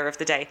single hour of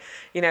the day,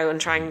 you know,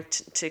 and trying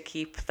to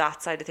keep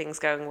that side of things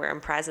going where I'm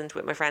present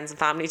with my friends and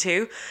family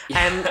too.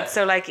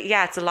 So like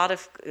it's a lot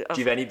of do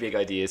you have any big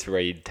ideas for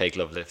where you'd take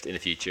Love Lift in the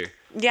future?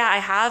 I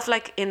have,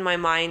 like, in my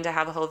mind I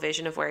have a whole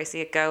vision of where I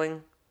see it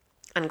going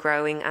and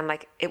growing, and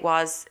like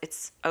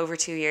it's over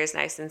 2 years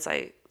now since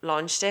I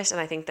launched it,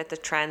 and I think that the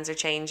trends are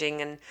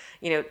changing, and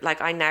you know,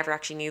 like I never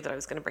actually knew that I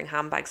was going to bring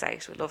handbags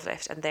out with Love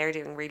Lift, and they're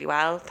doing really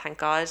well, thank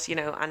God, you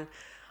know. And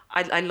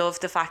I love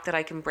the fact that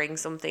I can bring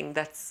something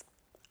that's,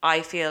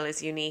 I feel,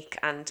 is unique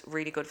and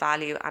really good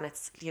value, and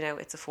it's, you know,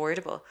 it's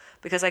affordable,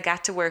 because I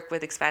get to work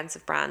with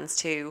expensive brands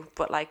too,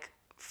 but like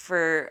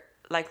for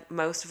like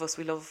most of us,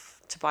 we love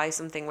to buy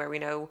something where we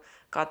know,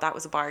 God, that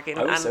was a bargain.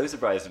 I was so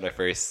surprised when I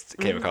first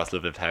came across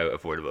Love Lift how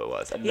affordable it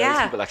was, and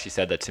most people actually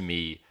said that to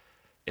me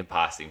in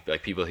passing,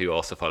 like people who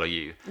also follow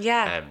you.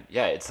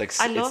 It's like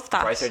I love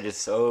that. The price range is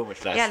so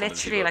much less.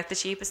 Literally, like the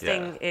cheapest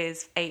thing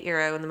is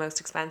 €8 and the most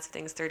expensive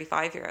thing is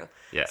 €35.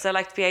 Yeah. So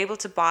like to be able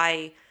to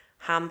buy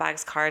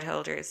handbags, card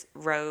holders,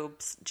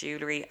 robes,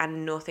 jewelry,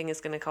 and nothing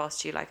is going to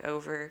cost you like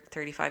over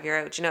 €35.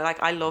 Do you know,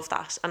 like I love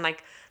that, and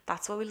like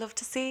that's what we love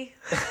to see.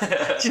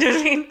 Do you know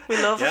what I mean? We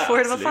love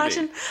affordable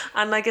fashion,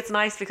 and like it's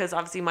nice because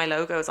obviously my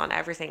logo is on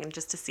everything, and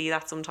just to see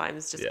that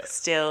sometimes just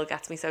still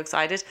gets me so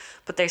excited.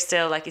 But there's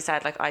still, like you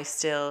said, like I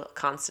still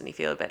constantly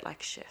feel a bit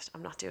like shit,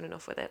 I'm not doing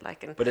enough with it.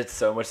 Like, but it's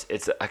so much.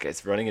 It's like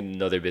it's running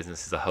another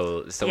business as a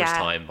whole. There's so much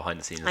time behind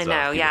the scenes. I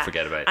know, people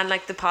forget about. And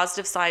like the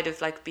positive side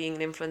of like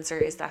being an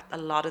influencer is that a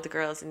lot of the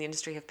girls in the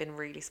industry have been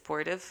really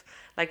supportive.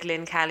 Like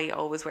Lynn Kelly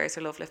always wears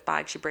her Love Lift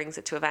bag. She brings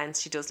it to events.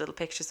 She does little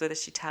pictures with it.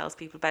 She tells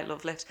people about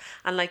Love Lift.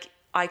 And like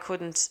I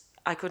couldn't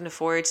I couldn't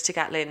afford to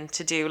get Lynn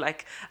to do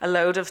like a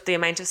load of the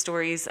amount of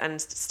stories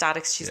and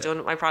statics she's done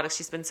with my products.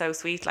 She's been so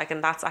sweet, like,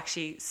 and that's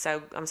actually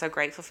I'm so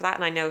grateful for that.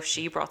 And I know if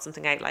she brought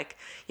something out, like,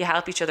 you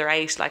help each other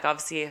out. Like,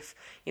 obviously if,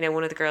 you know,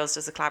 one of the girls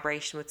does a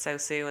collaboration with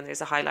Sosu and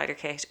there's a highlighter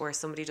kit, or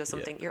somebody does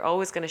something, you're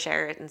always going to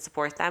share it and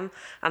support them,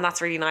 and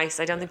that's really nice.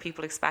 I don't think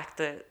people expect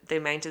the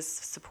amount of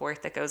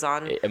support that goes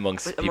on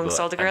amongst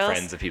all the girls, and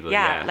friends of people.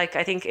 Like,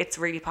 I think it's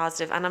really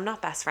positive. And I'm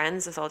not best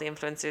friends with all the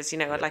influencers, you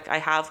know. Like, I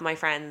have my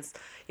friends,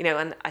 you know,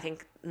 and I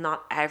think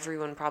not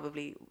everyone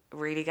probably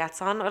really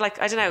gets on, or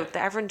like, I don't know,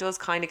 everyone does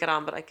kind of get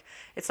on, but like,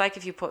 it's like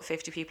if you put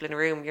 50 people in a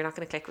room, you're not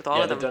going to click with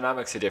all of them. The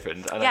dynamics are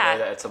different, and I know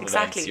that at some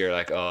events you're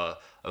like, oh,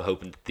 I'm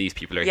hoping these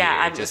people are here.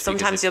 And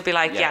sometimes you'll be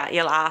like,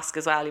 you'll ask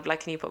as well, you'll be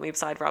like, can you put me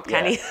beside Rob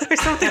Kenny or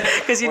something,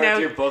 because you know,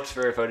 if you're booked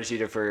for a photo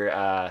shoot or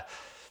for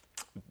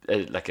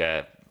like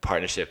a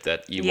partnership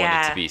that you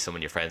want it to be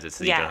someone you're friends with,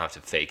 so you don't have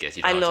to fake it.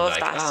 You don't have to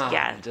be like,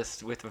 I'm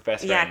just with my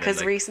best friend. Because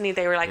like, recently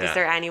they were like, is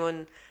there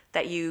anyone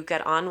that you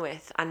get on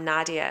with? And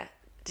Nadia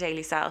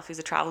Daily Self, who's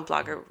a travel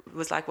blogger,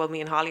 was like, well, me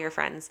and Holly are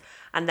friends.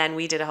 And then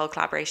we did a whole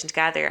collaboration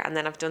together. And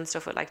then I've done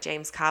stuff with like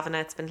James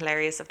Kavanagh. It's been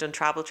hilarious. I've done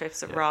travel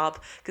trips with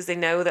Rob, because they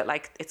know that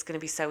like it's going to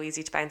be so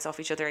easy to bounce off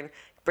each other and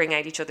bring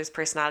out each other's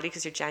personality,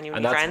 because you're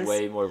genuinely friends. And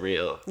that's way more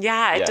real.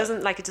 It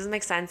doesn't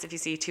make sense if you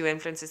see two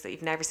influencers that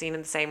you've never seen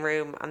in the same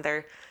room and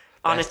they're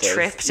on a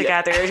trip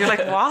together. You're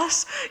like, what?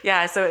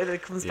 So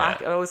it comes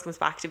back. It always comes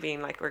back to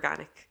being like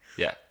organic.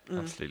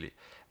 Absolutely.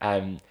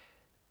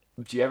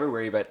 Do you ever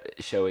worry about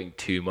showing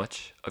too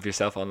much of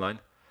yourself online?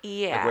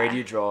 Like, where do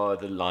you draw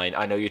the line?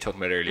 I know you're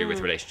talking about earlier with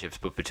relationships,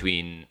 but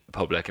between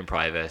public and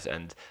private,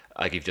 and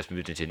like, you've just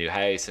moved into a new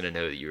house, and I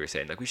know that you were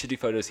saying like, we should do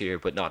photos here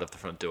but not of the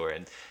front door,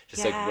 and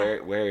just like,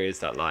 where is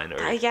that line? Or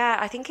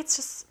I think it's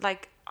just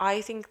like,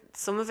 I think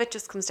some of it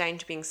just comes down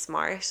to being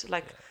smart.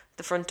 Like,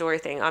 the front door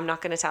thing, I'm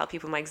not going to tell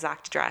people my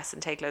exact address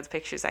and take loads of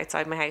pictures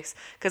outside my house,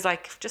 because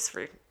like, just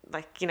for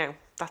like, you know,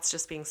 that's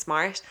just being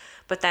smart.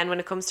 But then when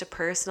it comes to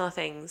personal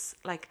things,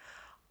 like,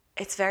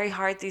 it's very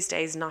hard these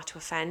days not to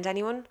offend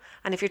anyone.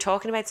 And if you're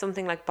talking about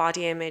something like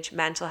body image,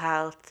 mental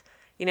health,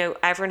 you know,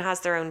 everyone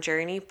has their own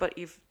journey, but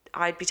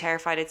I'd be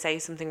terrified I'd say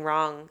something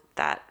wrong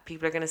that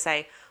people are going to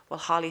say, well,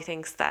 Holly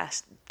thinks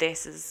that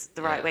this is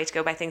the right way to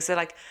go about things. So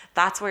like,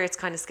 that's where it's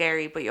kind of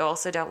scary, but you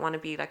also don't want to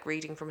be like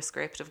reading from a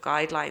script of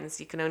guidelines.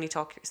 You can only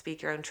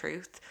speak your own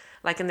truth.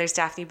 Like, and there's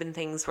definitely been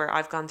things where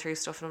I've gone through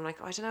stuff and I'm like,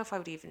 oh, I don't know if I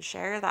would even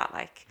share that.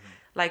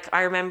 Like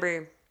I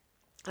remember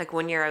like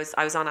one year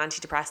I was on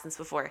antidepressants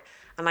before,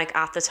 and like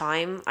at the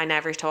time I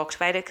never talked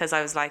about it because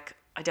I was like,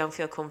 I don't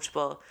feel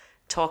comfortable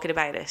talking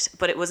about it.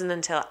 But it wasn't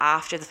until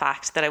after the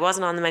fact that I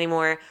wasn't on them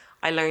anymore,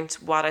 I learned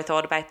what I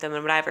thought about them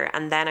and whatever,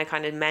 and then I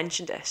kind of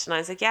mentioned it, and I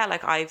was like, yeah,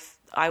 like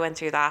I went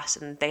through that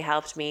and they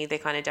helped me. They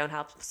kind of don't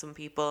help some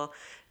people.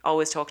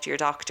 Always talk to your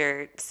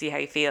doctor to see how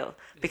you feel,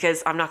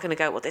 because I'm not going to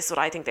go, well, this is what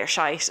I think, they're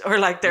shite, or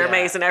like they're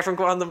amazing, everyone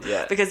go on them,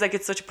 because like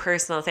it's such a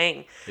personal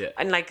thing.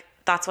 And like,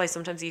 that's why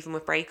sometimes even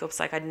with breakups,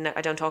 like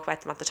I don't talk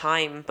about them at the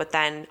time, but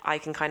then I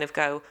can kind of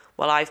go,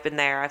 well, I've been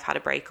there, I've had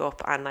a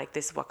breakup, and like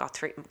this is what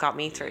got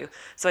me through.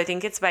 So I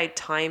think it's about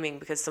timing,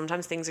 because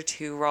sometimes things are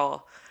too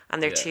raw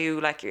and they're too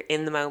like, you're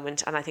in the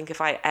moment. And I think if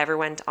I ever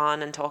went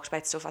on and talked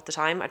about stuff at the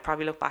time, I'd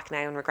probably look back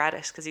now and regret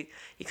it, because you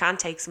can't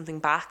take something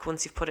back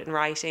once you've put it in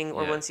writing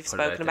or once you've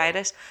spoken about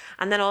it.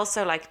 And then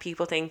also like,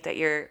 people think that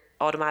you're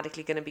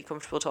automatically going to be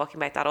comfortable talking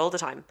about that all the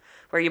time,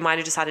 where you might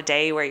have just had a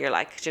day where you're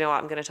like, do you know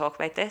what, I'm going to talk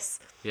about this.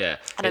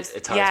 And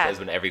it's hard, I suppose,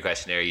 when every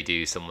questionnaire you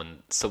do, someone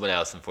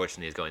else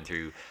unfortunately is going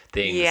through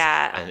things,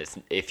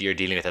 and if you're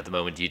dealing with it at the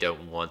moment, you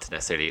don't want to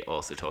necessarily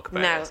also talk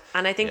about it.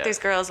 And I think there's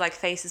girls like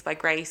Faces by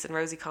Grace and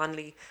Rosie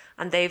Connolly,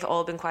 and they've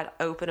all been quite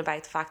open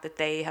about the fact that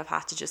they have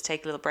had to just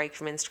take a little break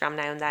from Instagram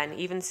now and then.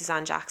 Even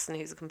Suzanne Jackson,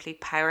 who's a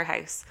complete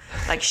powerhouse,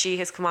 like, she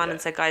has come on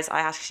and said, guys, I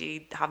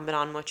actually haven't been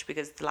on much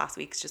because the last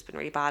week's just been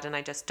really bad and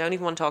I just don't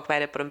even want to talk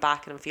about it, but I'm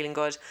back and I'm feeling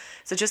good.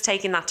 So just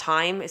taking that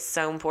time is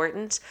so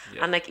important.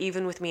 And like,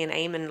 even with me and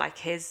Eamon, like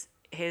his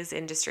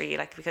industry,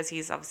 like, because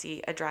he's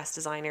obviously a dress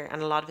designer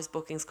and a lot of his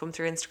bookings come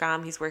through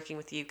Instagram, he's working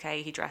with the UK,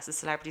 he dresses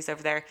celebrities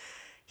over there.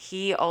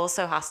 He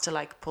also has to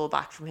like pull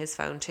back from his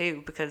phone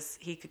too, because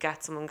he could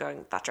get someone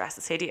going, that dress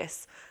is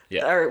hideous,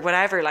 or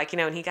whatever, like, you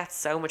know, and he gets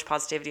so much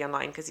positivity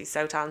online because he's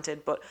so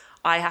talented. But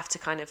I have to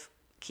kind of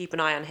keep an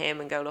eye on him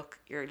and go, look,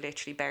 you're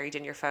literally buried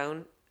in your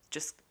phone,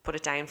 just put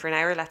it down for an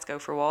hour, let's go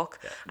for a walk.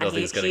 And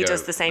he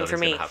does the same for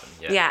me.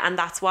 And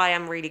that's why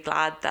I'm really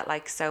glad that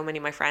like so many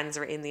of my friends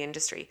are in the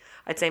industry.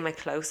 I'd say my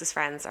closest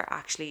friends are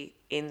actually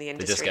in the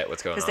industry. They just get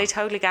what's going on, because they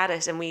totally get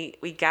it. And we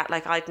get,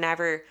 like, I'd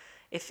never,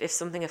 if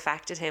something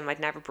affected him, I'd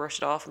never brush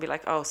it off and be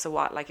like, oh, so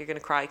what, like, you're gonna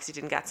cry because you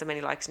didn't get so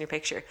many likes in your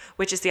picture,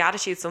 which is the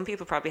attitude some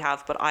people probably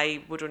have. But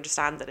I would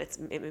understand that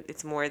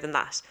it's more than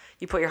that.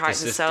 You put your heart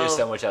and soul. There's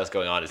so much else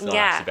going on. It's not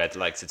actually about the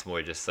likes, it's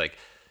more just like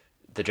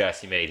the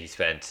dress he made, he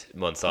spent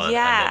months on, and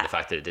then the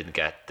fact that it didn't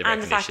get the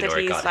recognition, or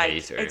it got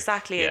hate, or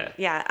exactly.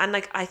 And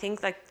like, I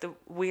think like the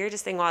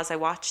weirdest thing was, I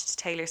watched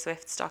Taylor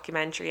Swift's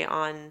documentary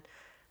on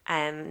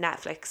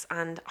Netflix,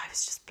 and I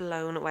was just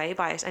blown away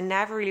by it. I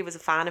never really was a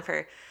fan of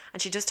her,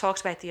 and she just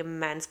talked about the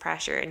immense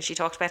pressure, and she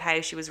talked about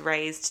how she was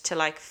raised to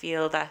like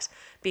feel that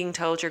being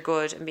told you're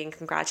good and being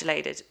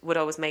congratulated would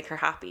always make her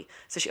happy.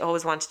 So she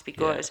always wanted to be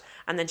good,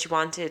 and then she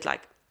wanted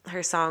like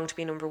her song to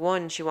be number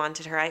one. She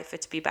wanted her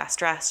outfit to be best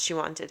dressed. She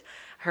wanted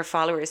her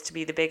followers to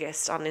be the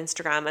biggest on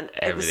Instagram, and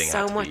everything it was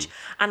so much.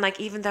 And like,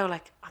 even though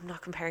like I'm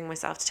not comparing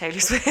myself to Taylor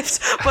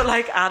Swift, but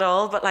like at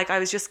all, but like I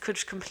was just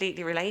could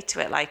completely relate to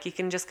it. Like you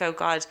can just go,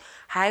 God,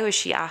 how is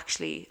she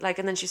actually like?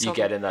 And then she's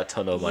talking, get in that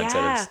tunnel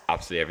mindset of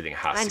absolutely everything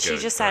has to go. And she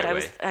just said,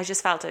 I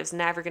just felt I was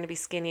never going to be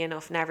skinny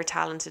enough, never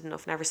talented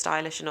enough, never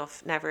stylish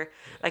enough, never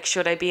like,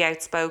 should I be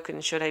outspoken?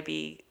 Should I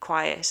be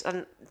quiet?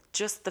 And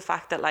just the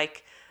fact that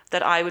like,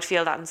 that I would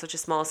feel that in such a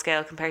small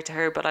scale compared to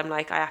her, but I'm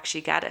like, I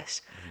actually get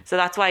it. So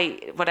that's why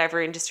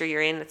whatever industry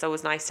you're in, it's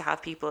always nice to have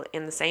people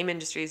in the same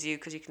industry as you,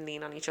 because you can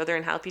lean on each other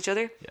and help each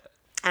other.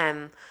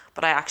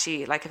 But I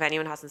actually, like, if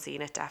anyone hasn't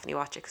seen it, definitely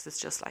watch it, because it's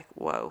just like,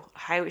 whoa,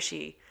 how is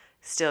she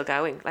still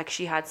going? Like,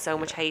 she had so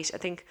much hate. I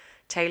think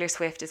Taylor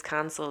Swift is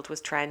cancelled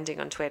was trending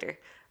on Twitter.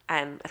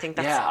 I think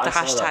that's the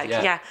hashtag.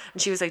 Yeah.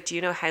 And she was like, do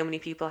you know how many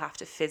people have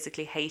to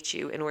physically hate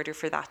you in order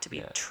for that to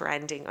be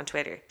trending on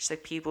Twitter? She's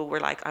like, people were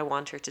like, I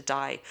want her to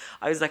die.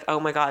 I was like, oh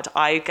my God,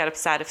 I get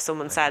upset if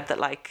someone said that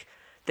like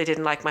they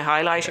didn't like my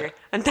highlighter.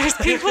 And there's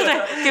people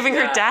that giving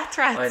her death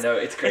threats. I know,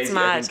 it's crazy. It's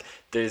mad. I think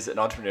there's an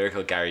entrepreneur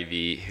called Gary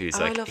Vee who's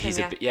like, he's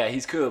him, a bit,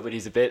 he's cool, but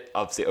he's a bit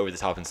obviously over the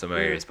top in some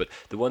areas. But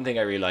the one thing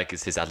I really like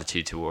is his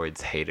attitude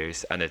towards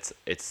haters, and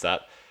it's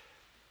that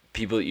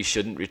people, you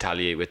shouldn't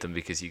retaliate with them,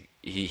 because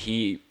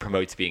he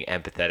promotes being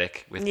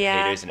empathetic with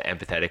haters and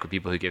empathetic with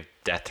people who give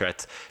death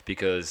threats,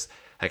 because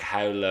like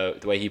how low,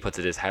 the way he puts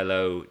it is, how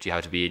low do you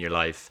have to be in your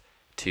life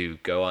to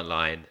go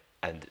online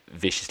and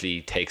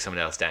viciously take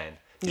someone else down?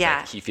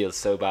 Like, he feels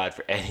so bad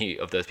for any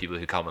of those people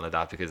who comment like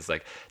that, because it's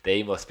like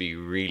they must be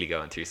really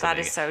going through something.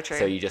 That is so true.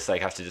 So you just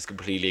like have to just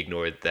completely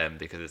ignore them,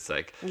 because it's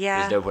like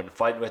there's no point in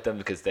fighting with them,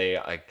 because they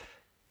like,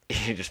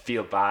 you just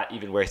feel bad,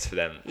 even worse for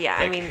them. Yeah,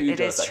 like, I mean, who it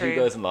is true. Who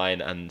goes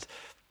online and,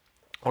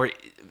 or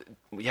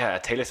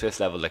at Taylor Swift's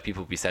level, like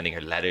people be sending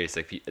her letters,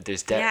 like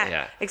there's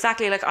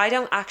exactly. Like I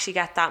don't actually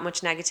get that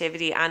much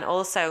negativity, and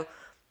also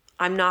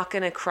I'm not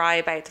going to cry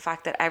about the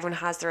fact that everyone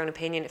has their own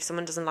opinion. If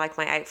someone doesn't like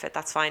my outfit,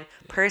 that's fine.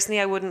 Personally,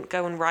 I wouldn't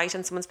go and write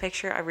on someone's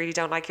picture, I really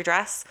don't like your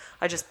dress.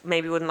 I just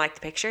maybe wouldn't like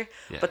the picture,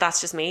 but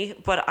that's just me.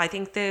 But I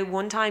think the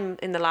one time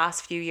in the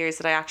last few years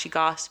that I actually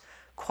got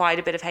quite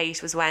a bit of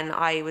hate was when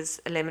I was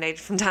eliminated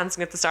from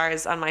Dancing with the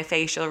Stars, and my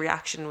facial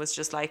reaction was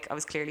just like, I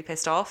was clearly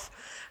pissed off.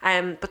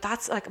 But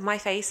that's like, my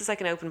face is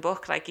like an open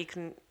book. Like you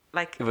can,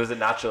 like, it was a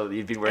natural,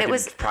 you'd been working,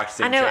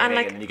 practicing, I know, training, and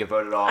like, and then you get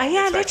voted off.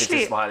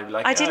 Literally, smile and be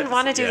like, I didn't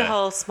want to do the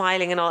whole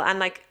smiling and all, and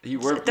like you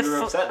were upset,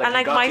 like, and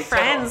like my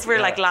friends were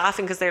like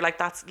laughing, because they're like,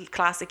 that's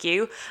classic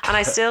you. And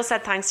I still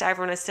said thanks to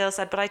everyone. I still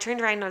said, but I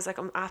turned around and I was like,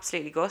 I'm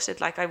absolutely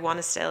gutted. Like I want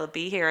to still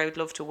be here. I would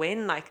love to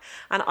win. Like,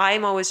 and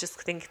I'm always just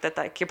think that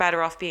like you're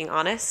better off being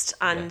honest.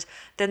 And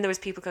then there was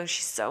people going,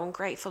 she's so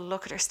ungrateful.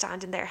 Look at her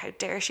standing there. How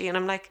dare she? And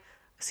I'm like,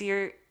 so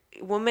you're.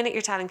 One minute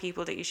you're telling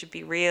people that you should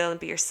be real and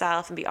be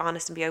yourself and be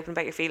honest and be open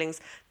about your feelings.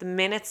 The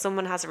minute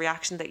someone has a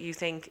reaction that you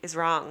think is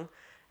wrong,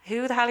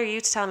 who the hell are you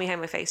to tell me how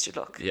my face should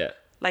look? Yeah.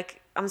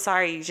 Like, I'm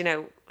sorry, you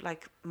know,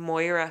 like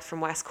Moira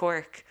from West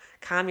Cork,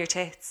 calm your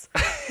tits.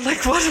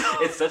 Like,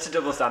 what? It's such a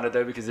double standard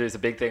though, because there's a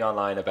big thing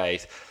online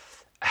about,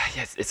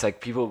 it's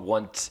like people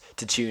want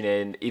to tune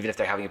in, even if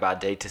they're having a bad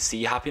day, to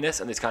see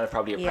happiness, and there's kind of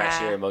probably a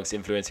pressure amongst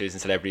influencers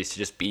and celebrities to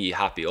just be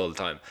happy all the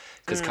time,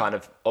 because kind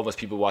of almost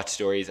people watch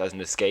stories as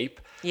an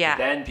escape. But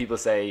then people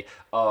say,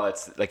 oh,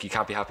 it's like you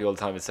can't be happy all the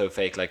time, it's so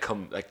fake, like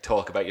come, like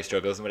talk about your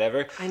struggles and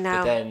whatever. I know.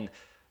 But then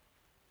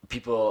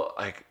people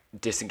like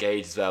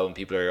disengage as well when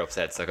people are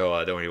upset. It's like, oh,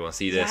 I don't really want to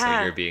see this,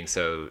 or you're being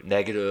so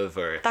negative,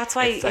 or that's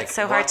why it's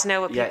so hard to know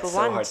what people want.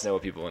 So hard to know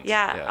what people want.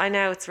 I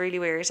know, it's really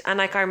weird. And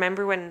like I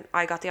remember when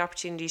I got the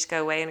opportunity to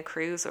go away on a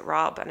cruise with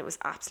Rob, and it was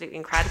absolutely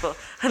incredible.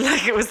 And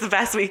like it was the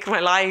best week of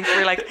my life.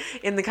 We're like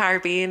in the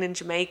Caribbean, in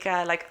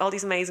Jamaica, like all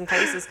these amazing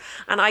places.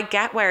 And I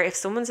get where if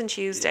someone's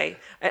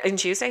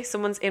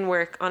someone's in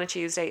work on a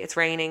Tuesday, it's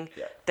raining,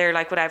 they're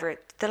like, whatever,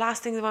 the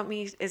last thing they want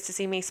me is to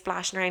see me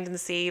splashing around in the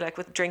sea, like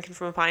with drinking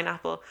from a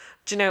pineapple.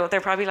 Do you know, they're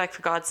probably like,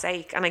 for God's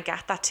sake. And I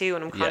get that too,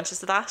 and I'm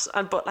conscious of that.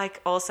 But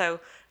like also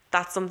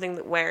that's something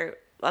that where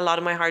a lot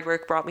of my hard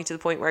work brought me to the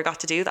point where I got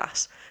to do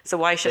that. So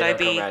why should I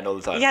be? They don't come around all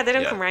the time. Yeah, they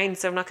don't come around.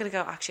 So I'm not going to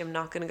go. Actually, I'm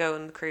not going to go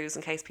on the cruise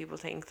in case people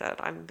think that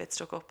I'm a bit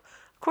stuck up.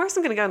 Of course,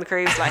 I'm going to go on the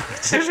cruise. Like,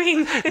 do you know what I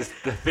mean?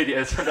 The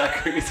videos from that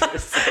cruise are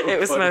so It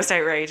was funny. the most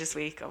outrageous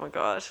week. Oh my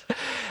God.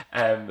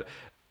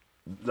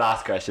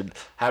 Last question: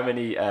 how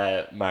many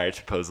marriage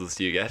proposals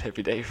do you get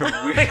every day from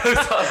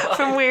weirdos?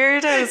 From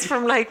weirdos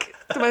from like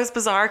the most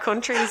bizarre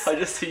countries. I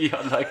just see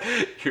on like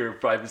your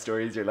private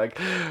stories, you're like,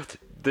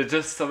 They're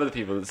just some of the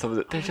people.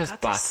 They're just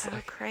God, bats. they're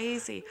so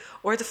crazy.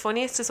 Or the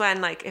funniest is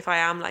when, like, if I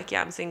am like,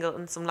 yeah, I'm single,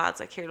 and some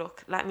lads like, here,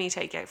 look, let me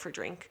take you out for a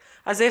drink,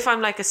 as if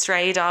I'm like a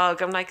stray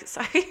dog. I'm like,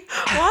 sorry,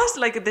 what?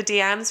 Like, the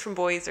DMs from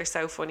boys are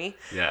so funny.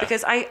 Yeah.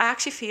 Because I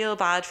actually feel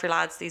bad for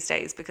lads these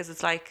days, because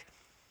it's like,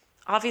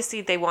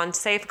 obviously they want,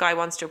 say if a guy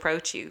wants to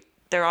approach you,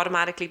 they're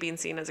automatically being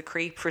seen as a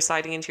creep for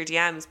sliding into your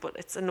DMs, but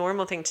it's a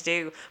normal thing to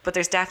do. But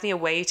there's definitely a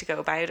way to go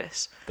about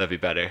it. That'd be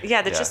better.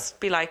 Yeah, they'd just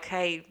be like,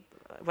 hey,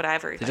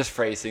 whatever. They just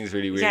phrase things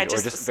really weird, Yeah,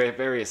 or just very,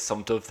 very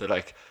assumptive. They're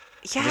like,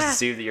 Yeah. just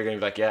assume that you're going to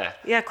be like, yeah.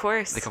 Yeah, of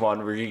course. They come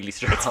on really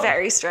strong. It's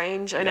very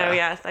strange. I know,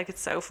 Yeah. yeah. Like,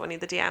 it's so funny,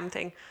 the DM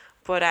thing.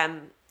 But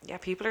yeah,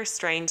 people are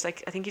strange.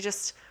 Like, I think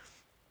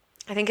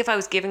if I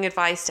was giving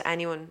advice to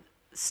anyone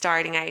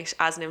starting out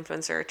as an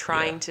influencer,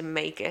 trying to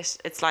make it,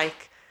 it's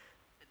like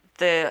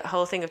the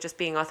whole thing of just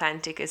being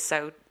authentic is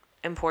so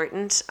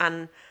important.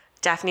 And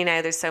definitely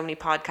now there's so many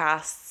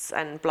podcasts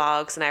and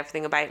blogs and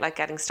everything about like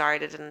getting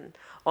started and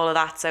all of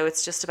that. So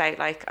it's just about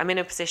like, I'm in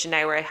a position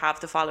now where I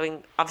have the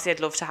following. Obviously I'd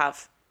love to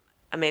have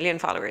 1 million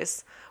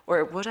followers,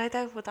 or would I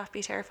though? Would that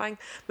be terrifying?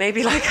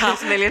 Maybe like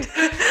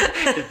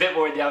 500,000. A bit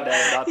more in the out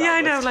there. Not that Yeah,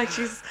 I know, much. like,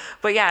 Jesus.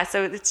 But yeah,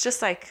 so it's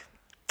just like,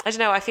 I don't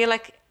know, I feel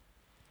like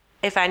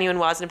if anyone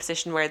was in a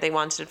position where they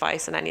wanted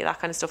advice on any of that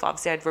kind of stuff,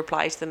 obviously I'd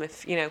reply to them.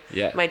 If, you know,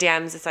 my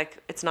DMs, it's like,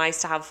 it's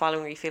nice to have a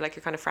following where you feel like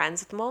you're kind of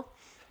friends with them all.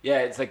 Yeah,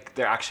 it's like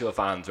they're actual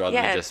fans rather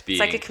than just being. It's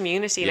like a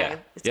community now.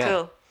 It's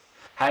cool.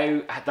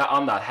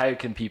 How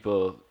can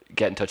people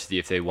get in touch with you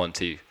if they want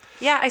to?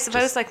 Yeah, I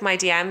suppose like my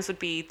DMs would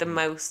be the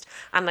most,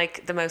 and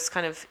like the most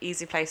kind of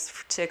easy place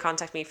to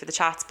contact me for the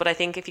chats. But I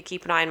think if you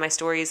keep an eye on my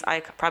stories,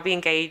 I could probably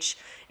engage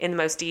in the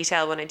most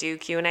detail when I do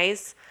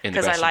Q&As,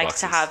 because I like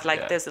to have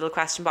like those little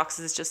question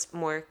boxes. It's just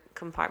more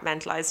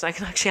compartmentalized and I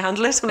can actually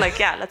handle it. I'm like,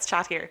 yeah, let's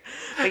chat here.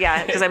 But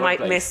yeah, because I might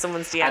miss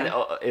someone's DM.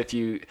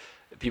 And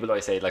people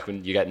always say, like,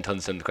 when you get in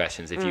tons of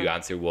questions, if you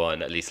answer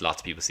one, at least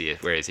lots of people see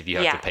it. Whereas if you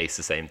have to paste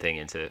the same thing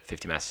into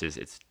 50 messages,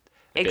 it's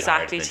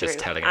exactly true. Just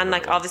telling and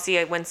like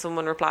obviously when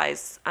someone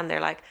replies and they're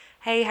like,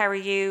 hey, how are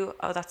you?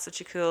 Oh, that's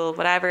such a cool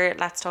whatever,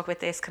 let's talk about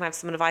this, can I have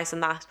some advice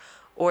on that?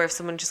 Or if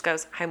someone just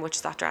goes, how much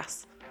is that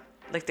dress?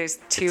 Like, there's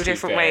two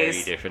different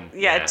ways.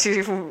 Two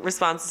different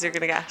responses you're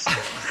gonna get.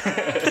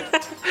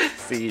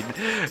 Scene.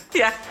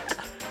 Yeah.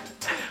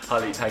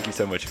 Holly, thank you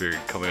so much for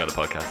coming on the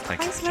podcast.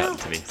 Thanks for chatting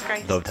to me. It's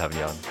great. Loved having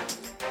you on.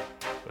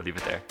 We'll leave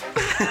it there.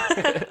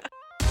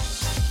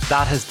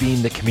 That has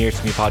been the Come Here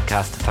To Me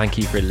podcast. Thank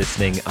you for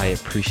listening. I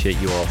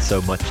appreciate you all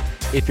so much.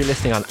 If you're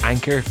listening on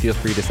Anchor, feel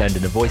free to send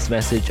in a voice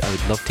message. I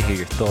would love to hear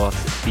your thoughts,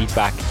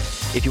 feedback.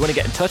 If you want to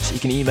get in touch, you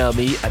can email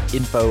me at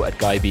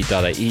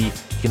info@guyb.ie. You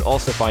can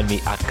also find me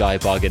at Guy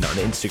Boggin on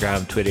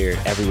Instagram, Twitter,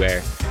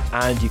 everywhere.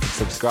 And you can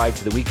subscribe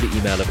to the weekly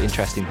email of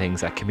interesting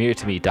things at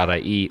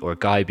comeheretome.ie or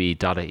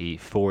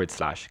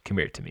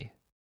guyb.ie/comeheretome.